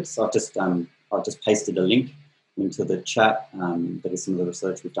gendered. So I've just pasted a link into the chat. That is some of the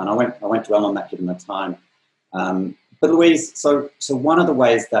research we've done. I won't dwell on that given the time. But Louise, so one of the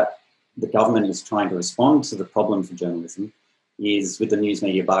ways that the government is trying to respond to the problem for journalism is with the News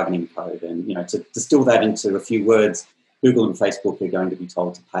Media Bargaining Code. And, to distill that into a few words, Google and Facebook are going to be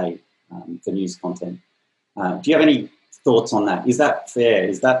told to pay for news content. Do you have any thoughts on that? Is that fair?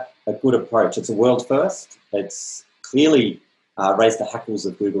 Is that a good approach? It's a world first. It's clearly raised the hackles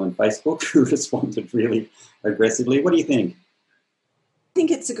of Google and Facebook, who responded really aggressively. What do you think? I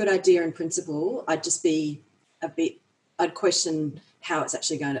think it's a good idea in principle. I'd question how it's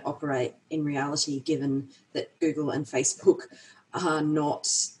actually going to operate in reality, given that Google and Facebook are not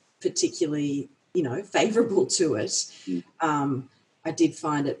particularly, favourable to it. Mm. I did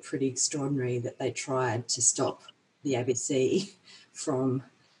find it pretty extraordinary that they tried to stop the ABC from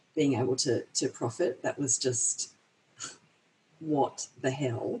being able to profit. That was just, what the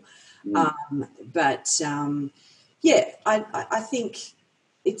hell? Mm. I think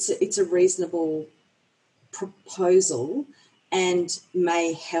it's a reasonable proposal and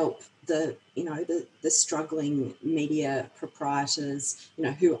may help the struggling media proprietors,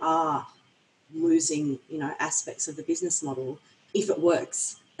 who are losing, aspects of the business model if it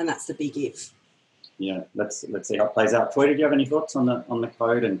works. And that's the big if. Yeah, let's see how it plays out. Troy, did you have any thoughts on the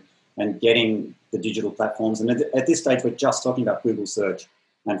code and getting the digital platforms? And at this stage, we're just talking about Google search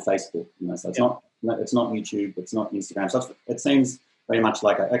and Facebook. So it's not YouTube, it's not Instagram. So it seems very much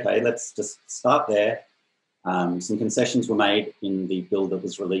like okay, let's just start there. Some concessions were made in the bill that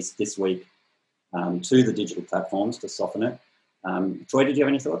was released this week to the digital platforms to soften it. Troy, did you have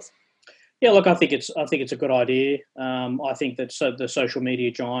any thoughts? Yeah, look, I think it's a good idea. I think that the social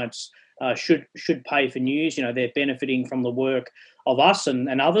media giants should pay for news. They're benefiting from the work of us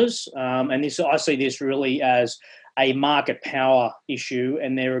and others, and I see this really as a market power issue,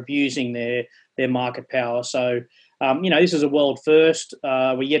 and they're abusing their market power. So, this is a world first.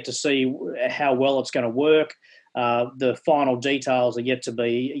 We're yet to see how well it's going to work. The final details are yet to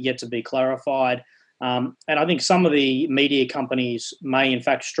be clarified. And I think some of the media companies may, in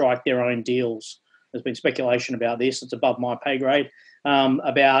fact, strike their own deals. There's been speculation about this. It's above my pay grade,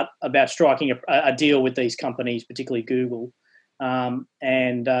 about striking a deal with these companies, particularly Google,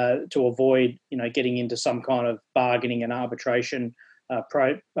 and to avoid, getting into some kind of bargaining and arbitration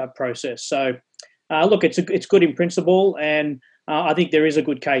process. So, look, it's good in principle, and I think there is a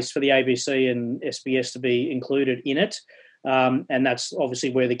good case for the ABC and SBS to be included in it. And that's obviously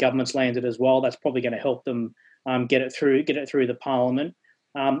where the government's landed as well. That's probably going to help them get it through the parliament.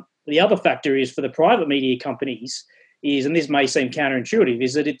 The other factor is for the private media companies is, and this may seem counterintuitive,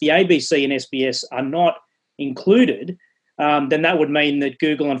 is that if the ABC and SBS are not included, then that would mean that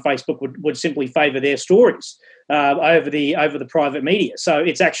Google and Facebook would simply favour their stories over the private media. So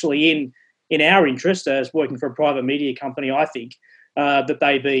it's actually in our interest as working for a private media company, I think, that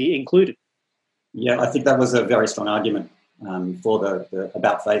they be included. Yeah, I think that was a very strong argument for the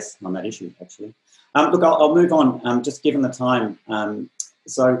about face on that issue, actually. Look, I'll move on, just given the time.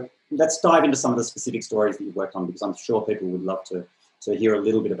 So let's dive into some of the specific stories that you've worked on, because I'm sure people would love to hear a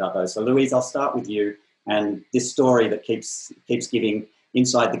little bit about those. So, Louise, I'll start with you and this story that keeps giving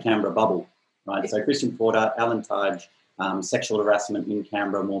inside the Canberra bubble, right? So Christian Porter, Alan Tudge, sexual harassment in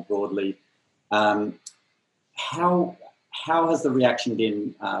Canberra more broadly. How has the reaction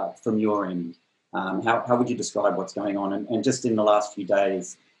been from your end? How would you describe what's going on? And just in the last few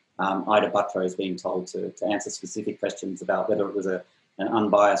days, Ida Buttrose is being told to answer specific questions about whether it was an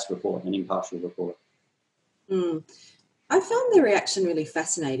unbiased report, an impartial report. I found the reaction really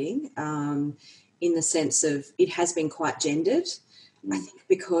fascinating in the sense of it has been quite gendered, I think,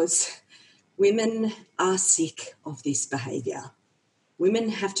 because women are sick of this behaviour. Women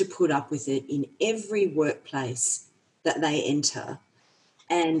have to put up with it in every workplace that they enter.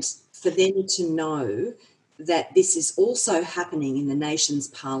 And for them to know that this is also happening in the nation's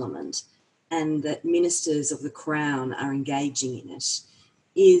parliament and that ministers of the Crown are engaging in it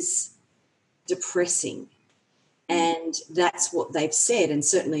is depressing. And that's what they've said. And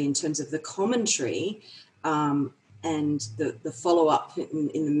certainly in terms of the commentary and the follow-up in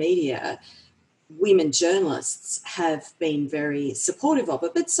the media, women journalists have been very supportive of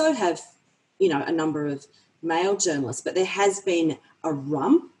it, but so have, a number of male journalists. But there has been a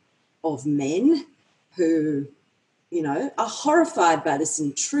rump of men who, are horrified by this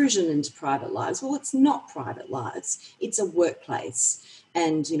intrusion into private lives. Well, it's not private lives. It's a workplace.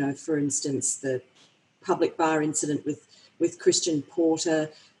 And, for instance, the public bar incident with Christian Porter,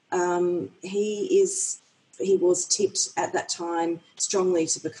 he was tipped at that time strongly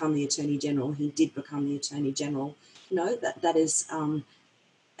to become the Attorney General. He did become the Attorney General. That is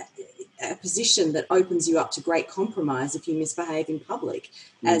a position that opens you up to great compromise if you misbehave in public,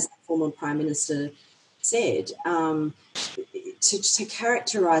 as the former Prime Minister said. To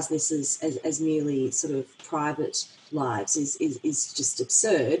characterise this as merely sort of private lives is just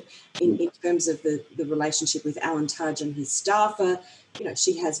absurd in terms of the relationship with Alan Tudge and his staffer.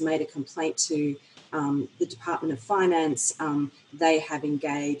 She has made a complaint to the Department of Finance. They have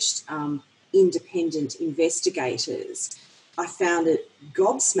engaged independent investigators. I found it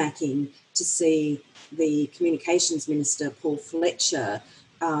gobsmacking to see the Communications Minister, Paul Fletcher,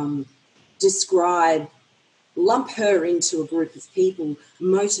 lump her into a group of people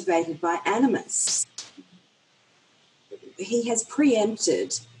motivated by animus. He has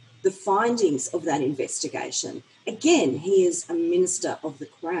preempted the findings of that investigation. Again, he is a Minister of the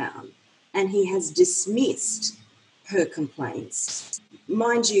Crown and he has dismissed her complaints.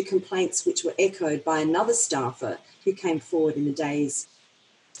 Mind you, complaints which were echoed by another staffer who came forward in the days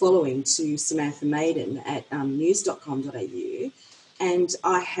following to Samantha Maiden at news.com.au. And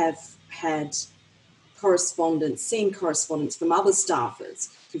I have had correspondence, seen correspondence from other staffers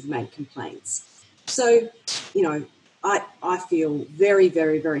who've made complaints. So, you know, I feel very,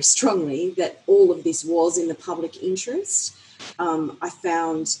 very, very strongly that all of this was in the public interest. I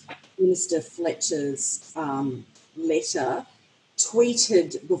found Minister Fletcher's letter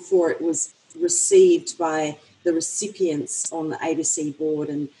tweeted before it was received by the recipients on the ABC board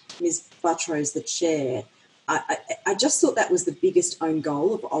and Ms. Buttrose, the chair. I just thought that was the biggest own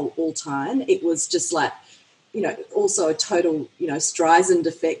goal of all time. It was just like, you know, also a total, you know, Streisand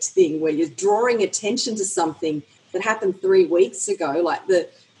effect thing where you're drawing attention to something that happened 3 weeks ago. Like the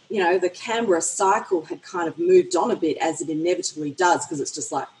Canberra cycle had kind of moved on a bit, as it inevitably does, because it's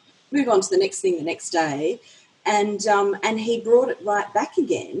just like move on to the next thing the next day. And he brought it right back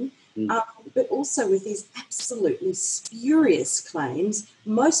again. But also with these absolutely spurious claims,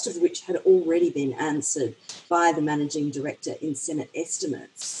 most of which had already been answered by the managing director in Senate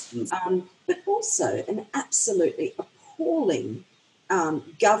estimates, but also an absolutely appalling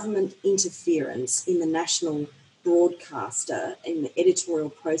government interference in the national broadcaster, in the editorial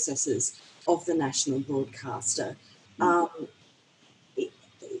processes of the national broadcaster.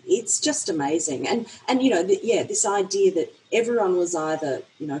 It's just amazing. And you know, this idea that everyone was either,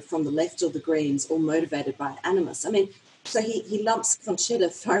 you know, from the left or the Greens or motivated by animus. I mean, so he lumps Conchetta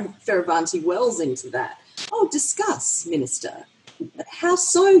Fierravanti-Wells into that. Oh, discuss, Minister. How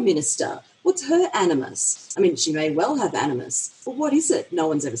so, Minister? What's her animus? I mean, she may well have animus, but what is it? No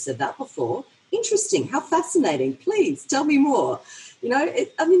one's ever said that before. Interesting. How fascinating. Please tell me more. You know,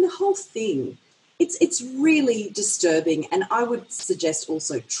 the whole thing. It's really disturbing, and I would suggest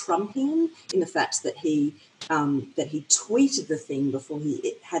also Trumpian in the fact that he tweeted the thing before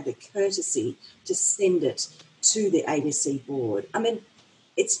he had the courtesy to send it to the ABC board. I mean,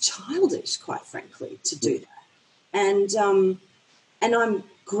 it's childish, quite frankly, to do that. And I'm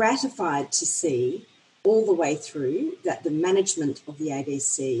gratified to see all the way through that the management of the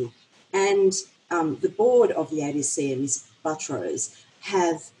ABC and the board of the ABC and Ms. Buttrose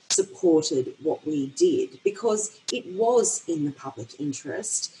have supported what we did, because it was in the public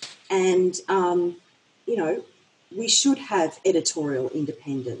interest, and you know, we should have editorial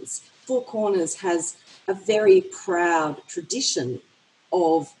independence. Four Corners has a very proud tradition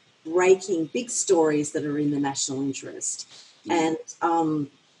of breaking big stories that are in the national interest. And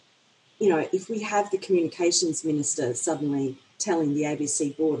you know, if we have the communications minister suddenly telling the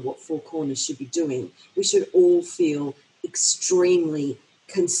ABC board what Four Corners should be doing, we should all feel extremely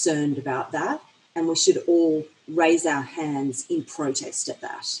concerned about that, and we should all raise our hands in protest at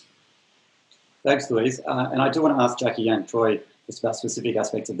that. Thanks, Louise. And I do want to ask Jackie and Troy just about specific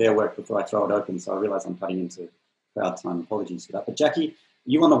aspects of their work before I throw it open, so I realise I'm cutting into crowd time. Apologies for that. But Jackie,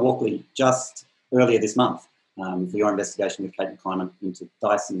 you won the Walkley just earlier this month for your investigation with Kate McClymont into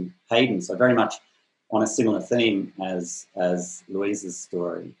Dyson Heydon, so very much on a similar theme as Louise's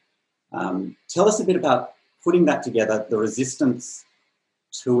story. Tell us a bit about putting that together, the resistance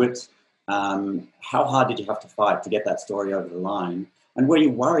to it. How hard did you have to fight to get that story over the line? And were you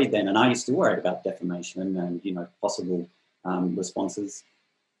worried then, and are you still worried about defamation and, you know, possible responses?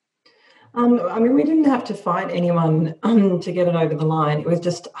 I mean, we didn't have to fight anyone to get it over the line. It was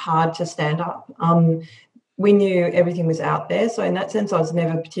just hard to stand up. We knew everything was out there, so in that sense I was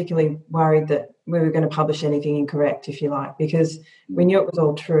never particularly worried that we were going to publish anything incorrect, if you like, because we knew it was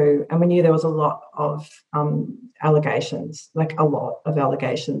all true, and we knew there was a lot of allegations, like a lot of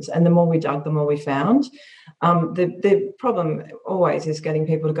allegations, and the more we dug, the more we found. The problem always is getting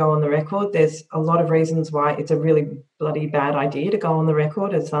people to go on the record. There's a lot of reasons why it's a really bloody bad idea to go on the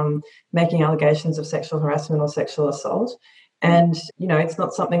record as making allegations of sexual harassment or sexual assault. And, you know, it's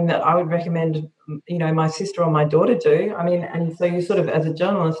not something that I would recommend, you know, my sister or my daughter do. I mean, and so you sort of, as a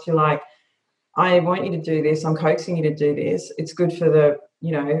journalist, you're like, I want you to do this. I'm coaxing you to do this. It's good for the,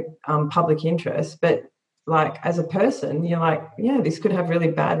 you know, public interest. But like as a person, you're like, yeah, this could have really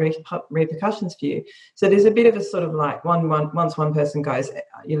bad repercussions for you. So there's a bit of a sort of like once one person goes,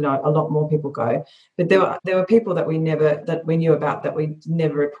 you know, a lot more people go. But there were people that we knew about that we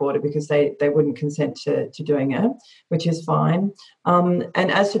never reported because they wouldn't consent to doing it, which is fine. And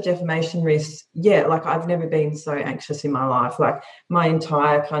as for defamation risks, yeah, like I've never been so anxious in my life. Like my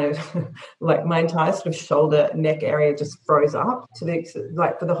entire kind of my entire sort of shoulder neck area just froze up to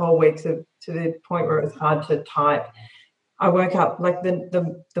for the whole week to the point where it was hard to type. I woke up like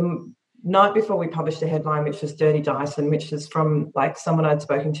the night before we published a headline, which was Dirty Dyson, which is from like someone I'd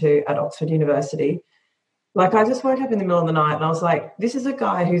spoken to at Oxford University. Like I just woke up in the middle of the night and I was like, this is a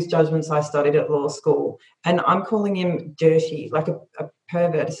guy whose judgments I studied at law school, and I'm calling him dirty, like a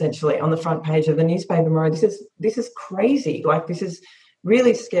pervert essentially, on the front page of the newspaper. This is crazy. Like this is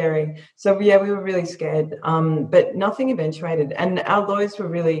Really scary. So yeah, we were really scared, but nothing eventuated. And our lawyers were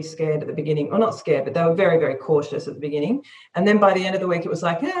really scared at the beginning. Well, not scared, but they were very, very cautious at the beginning. And then by the end of the week, it was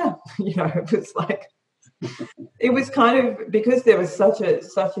like, it was like, it was kind of, because there was such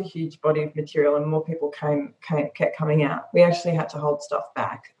a huge body of material and more people kept coming out. We actually had to hold stuff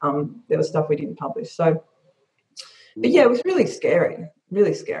back. There was stuff we didn't publish. So, but yeah, it was really scary.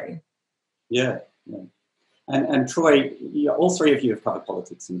 Really scary. Yeah. And Troy, all three of you have covered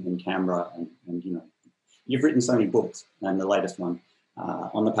politics in Canberra, and you've written so many books, and the latest one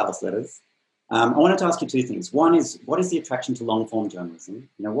on the Palace Letters. I wanted to ask you two things. One is, what is the attraction to long-form journalism?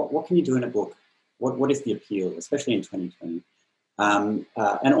 What can you do in a book? What is the appeal, especially in 2020?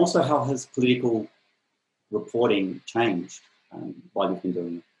 And also, how has political reporting changed while you've been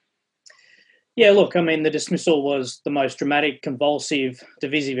doing it? Yeah, look, I mean, the dismissal was the most dramatic, convulsive,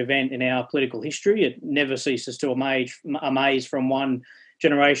 divisive event in our political history. It never ceases to amaze from one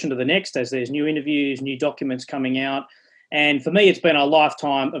generation to the next as there's new interviews, new documents coming out. And for me, it's been a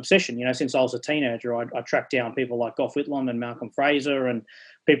lifetime obsession. Since I was a teenager, I tracked down people like Gough Whitlam and Malcolm Fraser and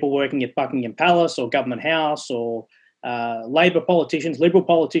people working at Buckingham Palace or Government House or Labor politicians, Liberal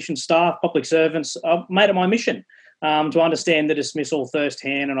politicians, staff, public servants. I've made it my mission to understand the dismissal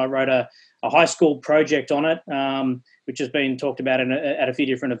firsthand, and I wrote a high school project on it, which has been talked about at a few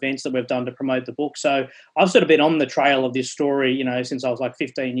different events that we've done to promote the book. So I've sort of been on the trail of this story, since I was like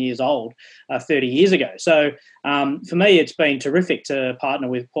 15 years old, 30 years ago. So for me, it's been terrific to partner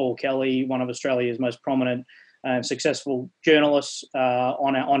with Paul Kelly, one of Australia's most prominent and successful journalists,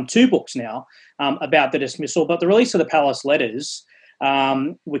 on two books now about the dismissal. But the release of the Palace Letters,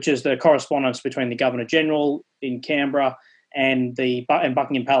 which is the correspondence between the Governor-General in Canberra and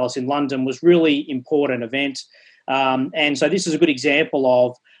Buckingham Palace in London, was really important event. And so this is a good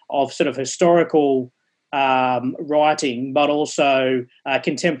example of sort of historical writing, but also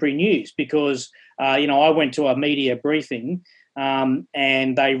contemporary news, because, I went to a media briefing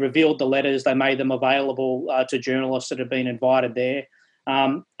and they revealed the letters. They made them available to journalists that had been invited there.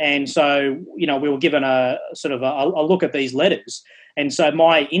 And so, we were given a sort of a look at these letters. And so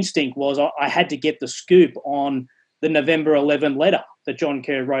my instinct was I had to get the scoop on the November 11 letter that John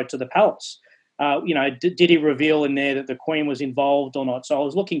Kerr wrote to the Palace. Did he reveal in there that the Queen was involved or not? So I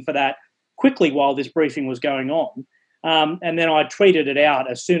was looking for that quickly while this briefing was going on. And then I tweeted it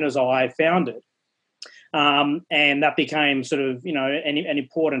out as soon as I found it. And that became sort of, an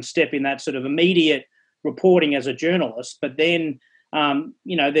important step in that sort of immediate reporting as a journalist. But then,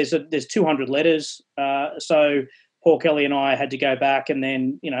 there's 200 letters. So Paul Kelly and I had to go back and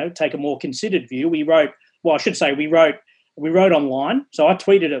then, take a more considered view. We wrote online. So I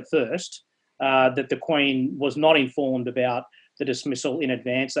tweeted it first that the Queen was not informed about the dismissal in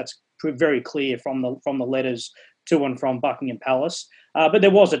advance. That's very clear from the letters to and from Buckingham Palace. But there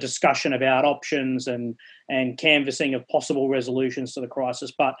was a discussion about options and canvassing of possible resolutions to the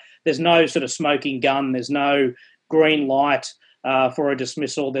crisis. But there's no sort of smoking gun. There's no green light for a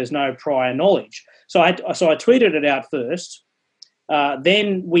dismissal. There's no prior knowledge. So I tweeted it out first.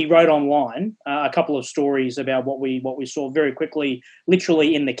 Then we wrote online a couple of stories about what we saw very quickly,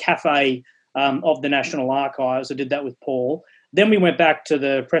 literally in the cafe of the National Archives. I did that with Paul. Then we went back to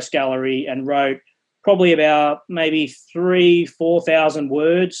the press gallery and wrote probably about maybe 3,000-4,000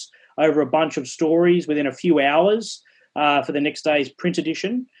 words over a bunch of stories within a few hours for the next day's print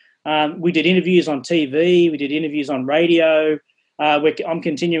edition. We did interviews on TV. We did interviews on radio. I'm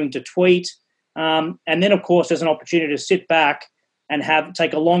continuing to tweet. And then, of course, there's an opportunity to sit back and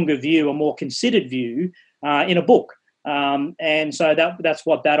take a longer view, a more considered view in a book. And so that's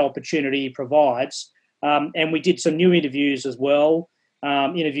what that opportunity provides. And we did some new interviews as well,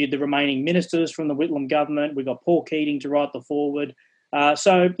 interviewed the remaining ministers from the Whitlam government. We got Paul Keating to write the foreword.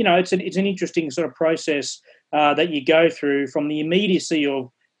 So, it's an interesting sort of process that you go through from the immediacy of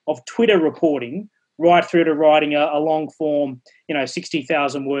Twitter reporting right through to writing a long form,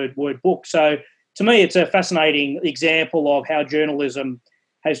 60,000 word book. So to me, it's a fascinating example of how journalism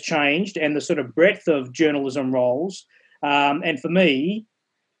has changed and the sort of breadth of journalism roles. And for me,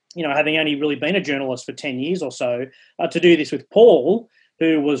 having only really been a journalist for 10 years or so, to do this with Paul,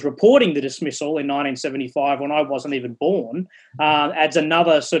 who was reporting the dismissal in 1975 when I wasn't even born, adds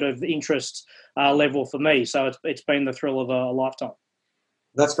another sort of interest level for me. So it's been the thrill of a lifetime.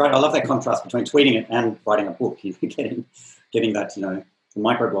 That's great. I love that contrast between tweeting it and writing a book. Getting that, the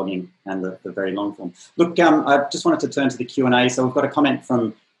microblogging and the very long form. Look, I just wanted to turn to the Q&A. So we've got a comment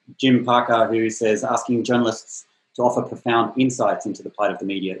from Jim Parker who says, asking journalists to offer profound insights into the plight of the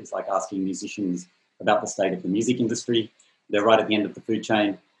media is like asking musicians about the state of the music industry. They're right at the end of the food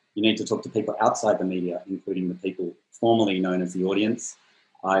chain. You need to talk to people outside the media, including the people formerly known as the audience.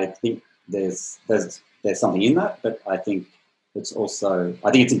 I think there's something in that, but I think it's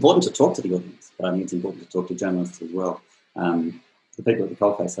important to talk to the audience, but I think it's important to talk to journalists as well. The people at the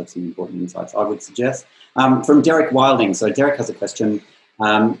coalface have some important insights, I would suggest. From Derek Wilding. So Derek has a question.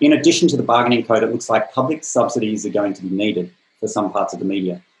 In addition to the bargaining code, it looks like public subsidies are going to be needed for some parts of the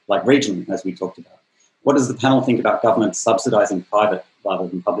media, like regionally, as we talked about. What does the panel think about government subsidising private rather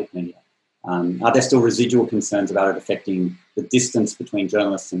than public media? Are there still residual concerns about it affecting the distance between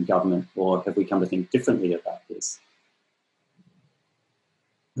journalists and government, or have we come to think differently about this?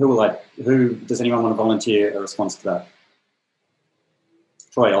 Does anyone want to volunteer a response to that?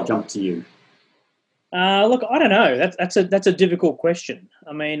 Troy, I'll jump to you. Look, I don't know. That's a difficult question.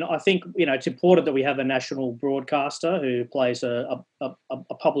 I mean, I think it's important that we have a national broadcaster who plays a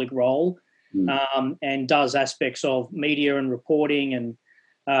public role and does aspects of media and reporting, and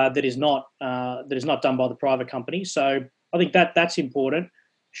that is not done by the private company. So I think that's important.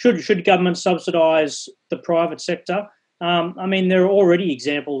 Should government subsidise the private sector? I mean, there are already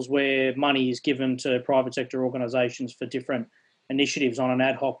examples where money is given to private sector organisations for different initiatives on an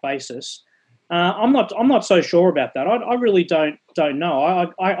ad hoc basis. I'm not so sure about that. I really don't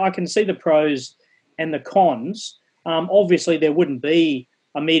know. I can see the pros and the cons. Obviously, there wouldn't be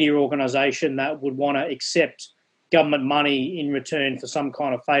a media organisation that would want to accept government money in return for some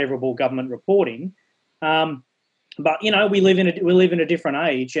kind of favourable government reporting. But we live in a different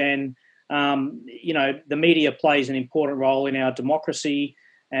age, and the media plays an important role in our democracy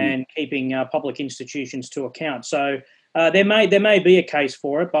and keeping public institutions to account. So there may be a case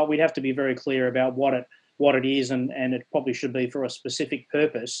for it, but we'd have to be very clear about what it is, and it probably should be for a specific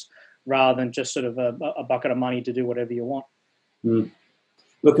purpose rather than just sort of a bucket of money to do whatever you want.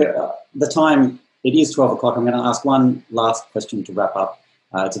 Look, at the time, it is 12 o'clock. I'm going to ask one last question to wrap up.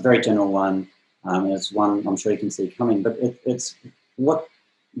 It's a very general one. It's one I'm sure you can see coming, but it's what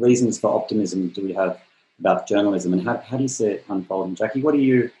reasons for optimism do we have about journalism, and how do you see it unfolding? Jackie, what are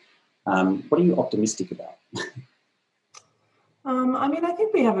you optimistic about? I mean, I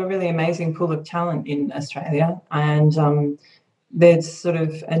think we have a really amazing pool of talent in Australia, and there's sort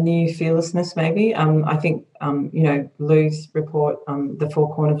of a new fearlessness maybe. I think, Lou's report, the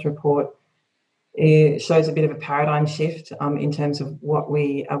Four Corners report, it shows a bit of a paradigm shift in terms of what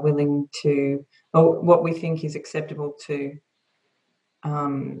we are willing to, or what we think is acceptable to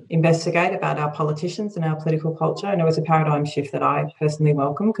investigate about our politicians and our political culture. And it was a paradigm shift that I personally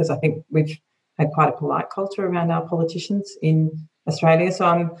welcome, because I think we've had quite a polite culture around our politicians in Australia. So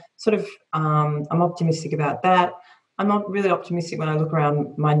I'm optimistic about that. I'm not really optimistic when I look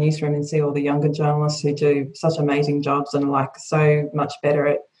around my newsroom and see all the younger journalists who do such amazing jobs and are so much better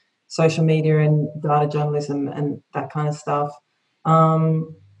at social media and data journalism and that kind of stuff. I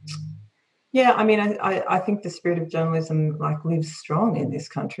think the spirit of journalism lives strong in this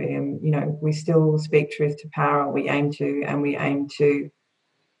country, and we still speak truth to power. We aim to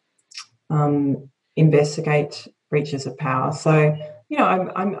investigate breaches of power. So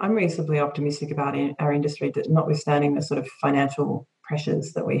I'm reasonably optimistic about our industry, that notwithstanding the sort of financial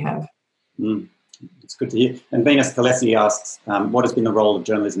pressures that we have. It's good to hear. And Venus Kalesi asks, what has been the role of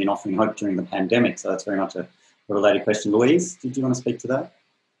journalism in offering hope during the pandemic? So that's very much a related question. Louise, did you want to speak to that?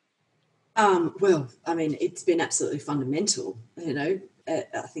 Well, I mean, it's been absolutely fundamental. I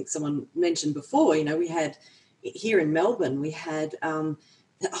think someone mentioned before, we had here in Melbourne, we had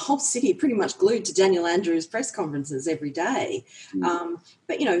the whole city pretty much glued to Daniel Andrews' press conferences every day.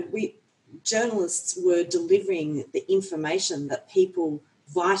 But journalists were delivering the information that people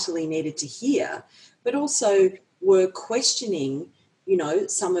vitally needed to hear, but also were questioning,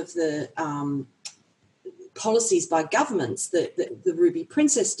 some of the policies by governments, the Ruby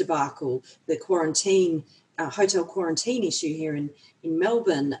Princess debacle, the quarantine, hotel quarantine issue here in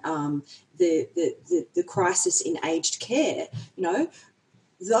Melbourne, the crisis in aged care.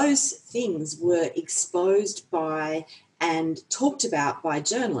 Those things were exposed by and talked about by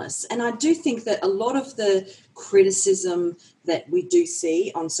journalists. And I do think that a lot of the criticism that we do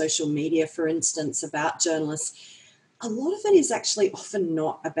see on social media, for instance, about journalists, a lot of it is actually often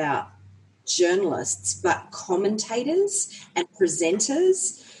not about journalists, but commentators and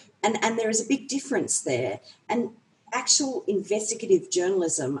presenters. And there is a big difference there. And actual investigative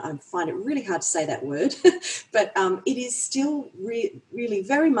journalism, I find it really hard to say that word, but it is still really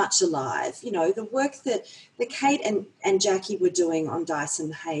very much alive. The work that Kate and Jackie were doing on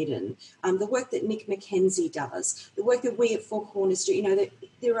Dyson Hayden, the work that Nick McKenzie does, the work that we at Four Corners do,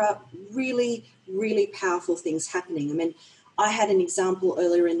 there are really, really powerful things happening. I mean, I had an example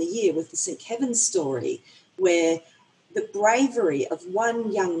earlier in the year with the St. Kevin's story where the bravery of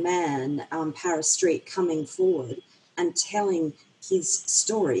one young man, Paris Street, coming forward and telling his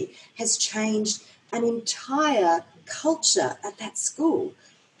story has changed an entire culture at that school.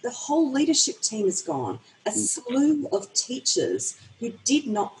 The whole leadership team is gone. A slew of teachers who did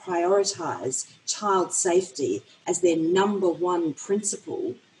not prioritise child safety as their number one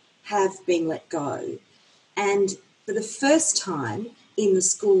principle have been let go. And for the first time in the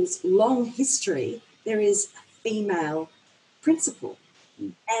school's long history, there is a female principal.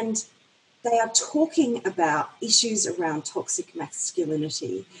 And they are talking about issues around toxic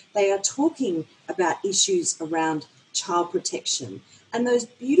masculinity. They are talking about issues around child protection. And those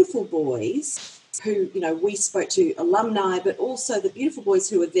beautiful boys who, we spoke to alumni, but also the beautiful boys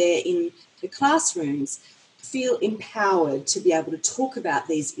who are there in the classrooms feel empowered to be able to talk about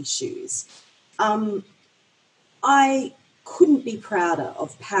these issues. I couldn't be prouder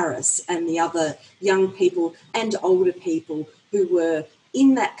of Paris and the other young people and older people who were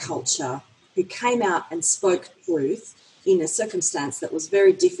in that culture, who came out and spoke truth in a circumstance that was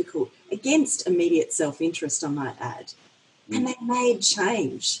very difficult against immediate self-interest, I might add. And they made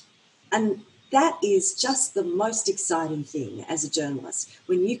change. And that is just the most exciting thing as a journalist,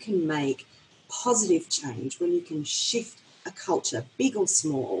 when you can make positive change, when you can shift a culture, big or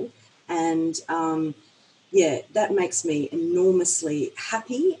small. And that makes me enormously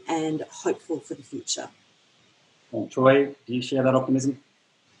happy and hopeful for the future. And Troy, do you share that optimism?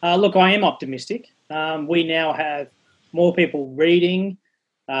 Look, I am optimistic. We now have more people reading,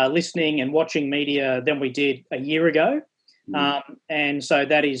 listening and watching media than we did a year ago. And so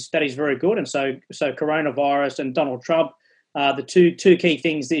that is very good. And so coronavirus and Donald Trump, the two key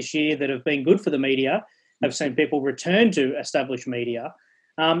things this year that have been good for the media, have seen people return to established media.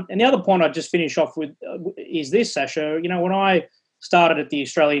 And the other point I'd just finish off with is this, Sasha. When I started at the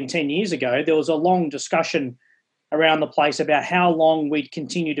Australian 10 years ago, there was a long discussion around the place about how long we'd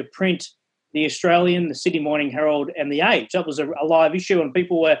continue to print the Australian, the Sydney Morning Herald and the Age. That was a live issue, and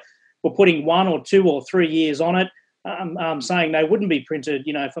people were putting 1 or 2 or 3 years on it, saying they wouldn't be printed,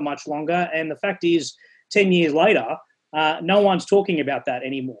 for much longer. And the fact is, 10 years later, no one's talking about that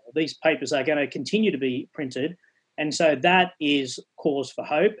anymore. These papers are going to continue to be printed. And so that is cause for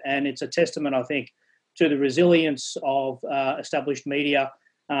hope. And it's a testament, I think, to the resilience of established media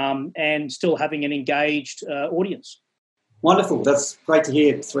and still having an engaged audience. Wonderful. That's great to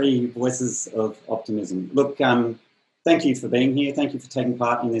hear 3 voices of optimism. Look, thank you for being here. Thank you for taking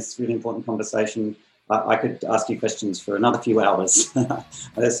part in this really important conversation. I could ask you questions for another few hours.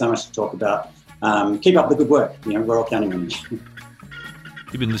 There's so much to talk about. Keep up the good work. We're all counting on you.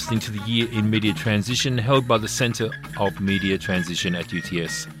 You've been listening to the Year in Media Transition, held by the Centre of Media Transition at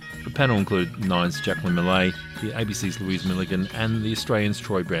UTS. The panel included Nine's Jacqueline Millay, the ABC's Louise Milligan, and the Australian's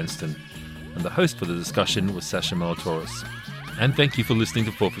Troy Branston. And the host for the discussion was Sasha Malatoris. And thank you for listening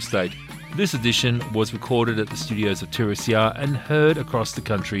to 4th Estate. This edition was recorded at the studios of 2SER and heard across the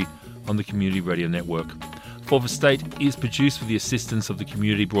country on the Community Radio Network. 4th Estate is produced with the assistance of the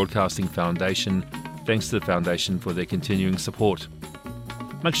Community Broadcasting Foundation. Thanks to the Foundation for their continuing support.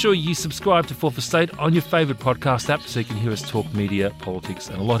 Make sure you subscribe to 4th Estate on your favourite podcast app so you can hear us talk media, politics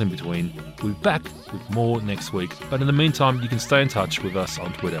and a lot in between. We'll be back with more next week. But in the meantime, you can stay in touch with us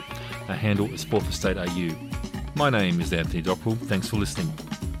on Twitter. Our handle is 4th Estate AU. My name is Anthony Dockrell. Thanks for listening.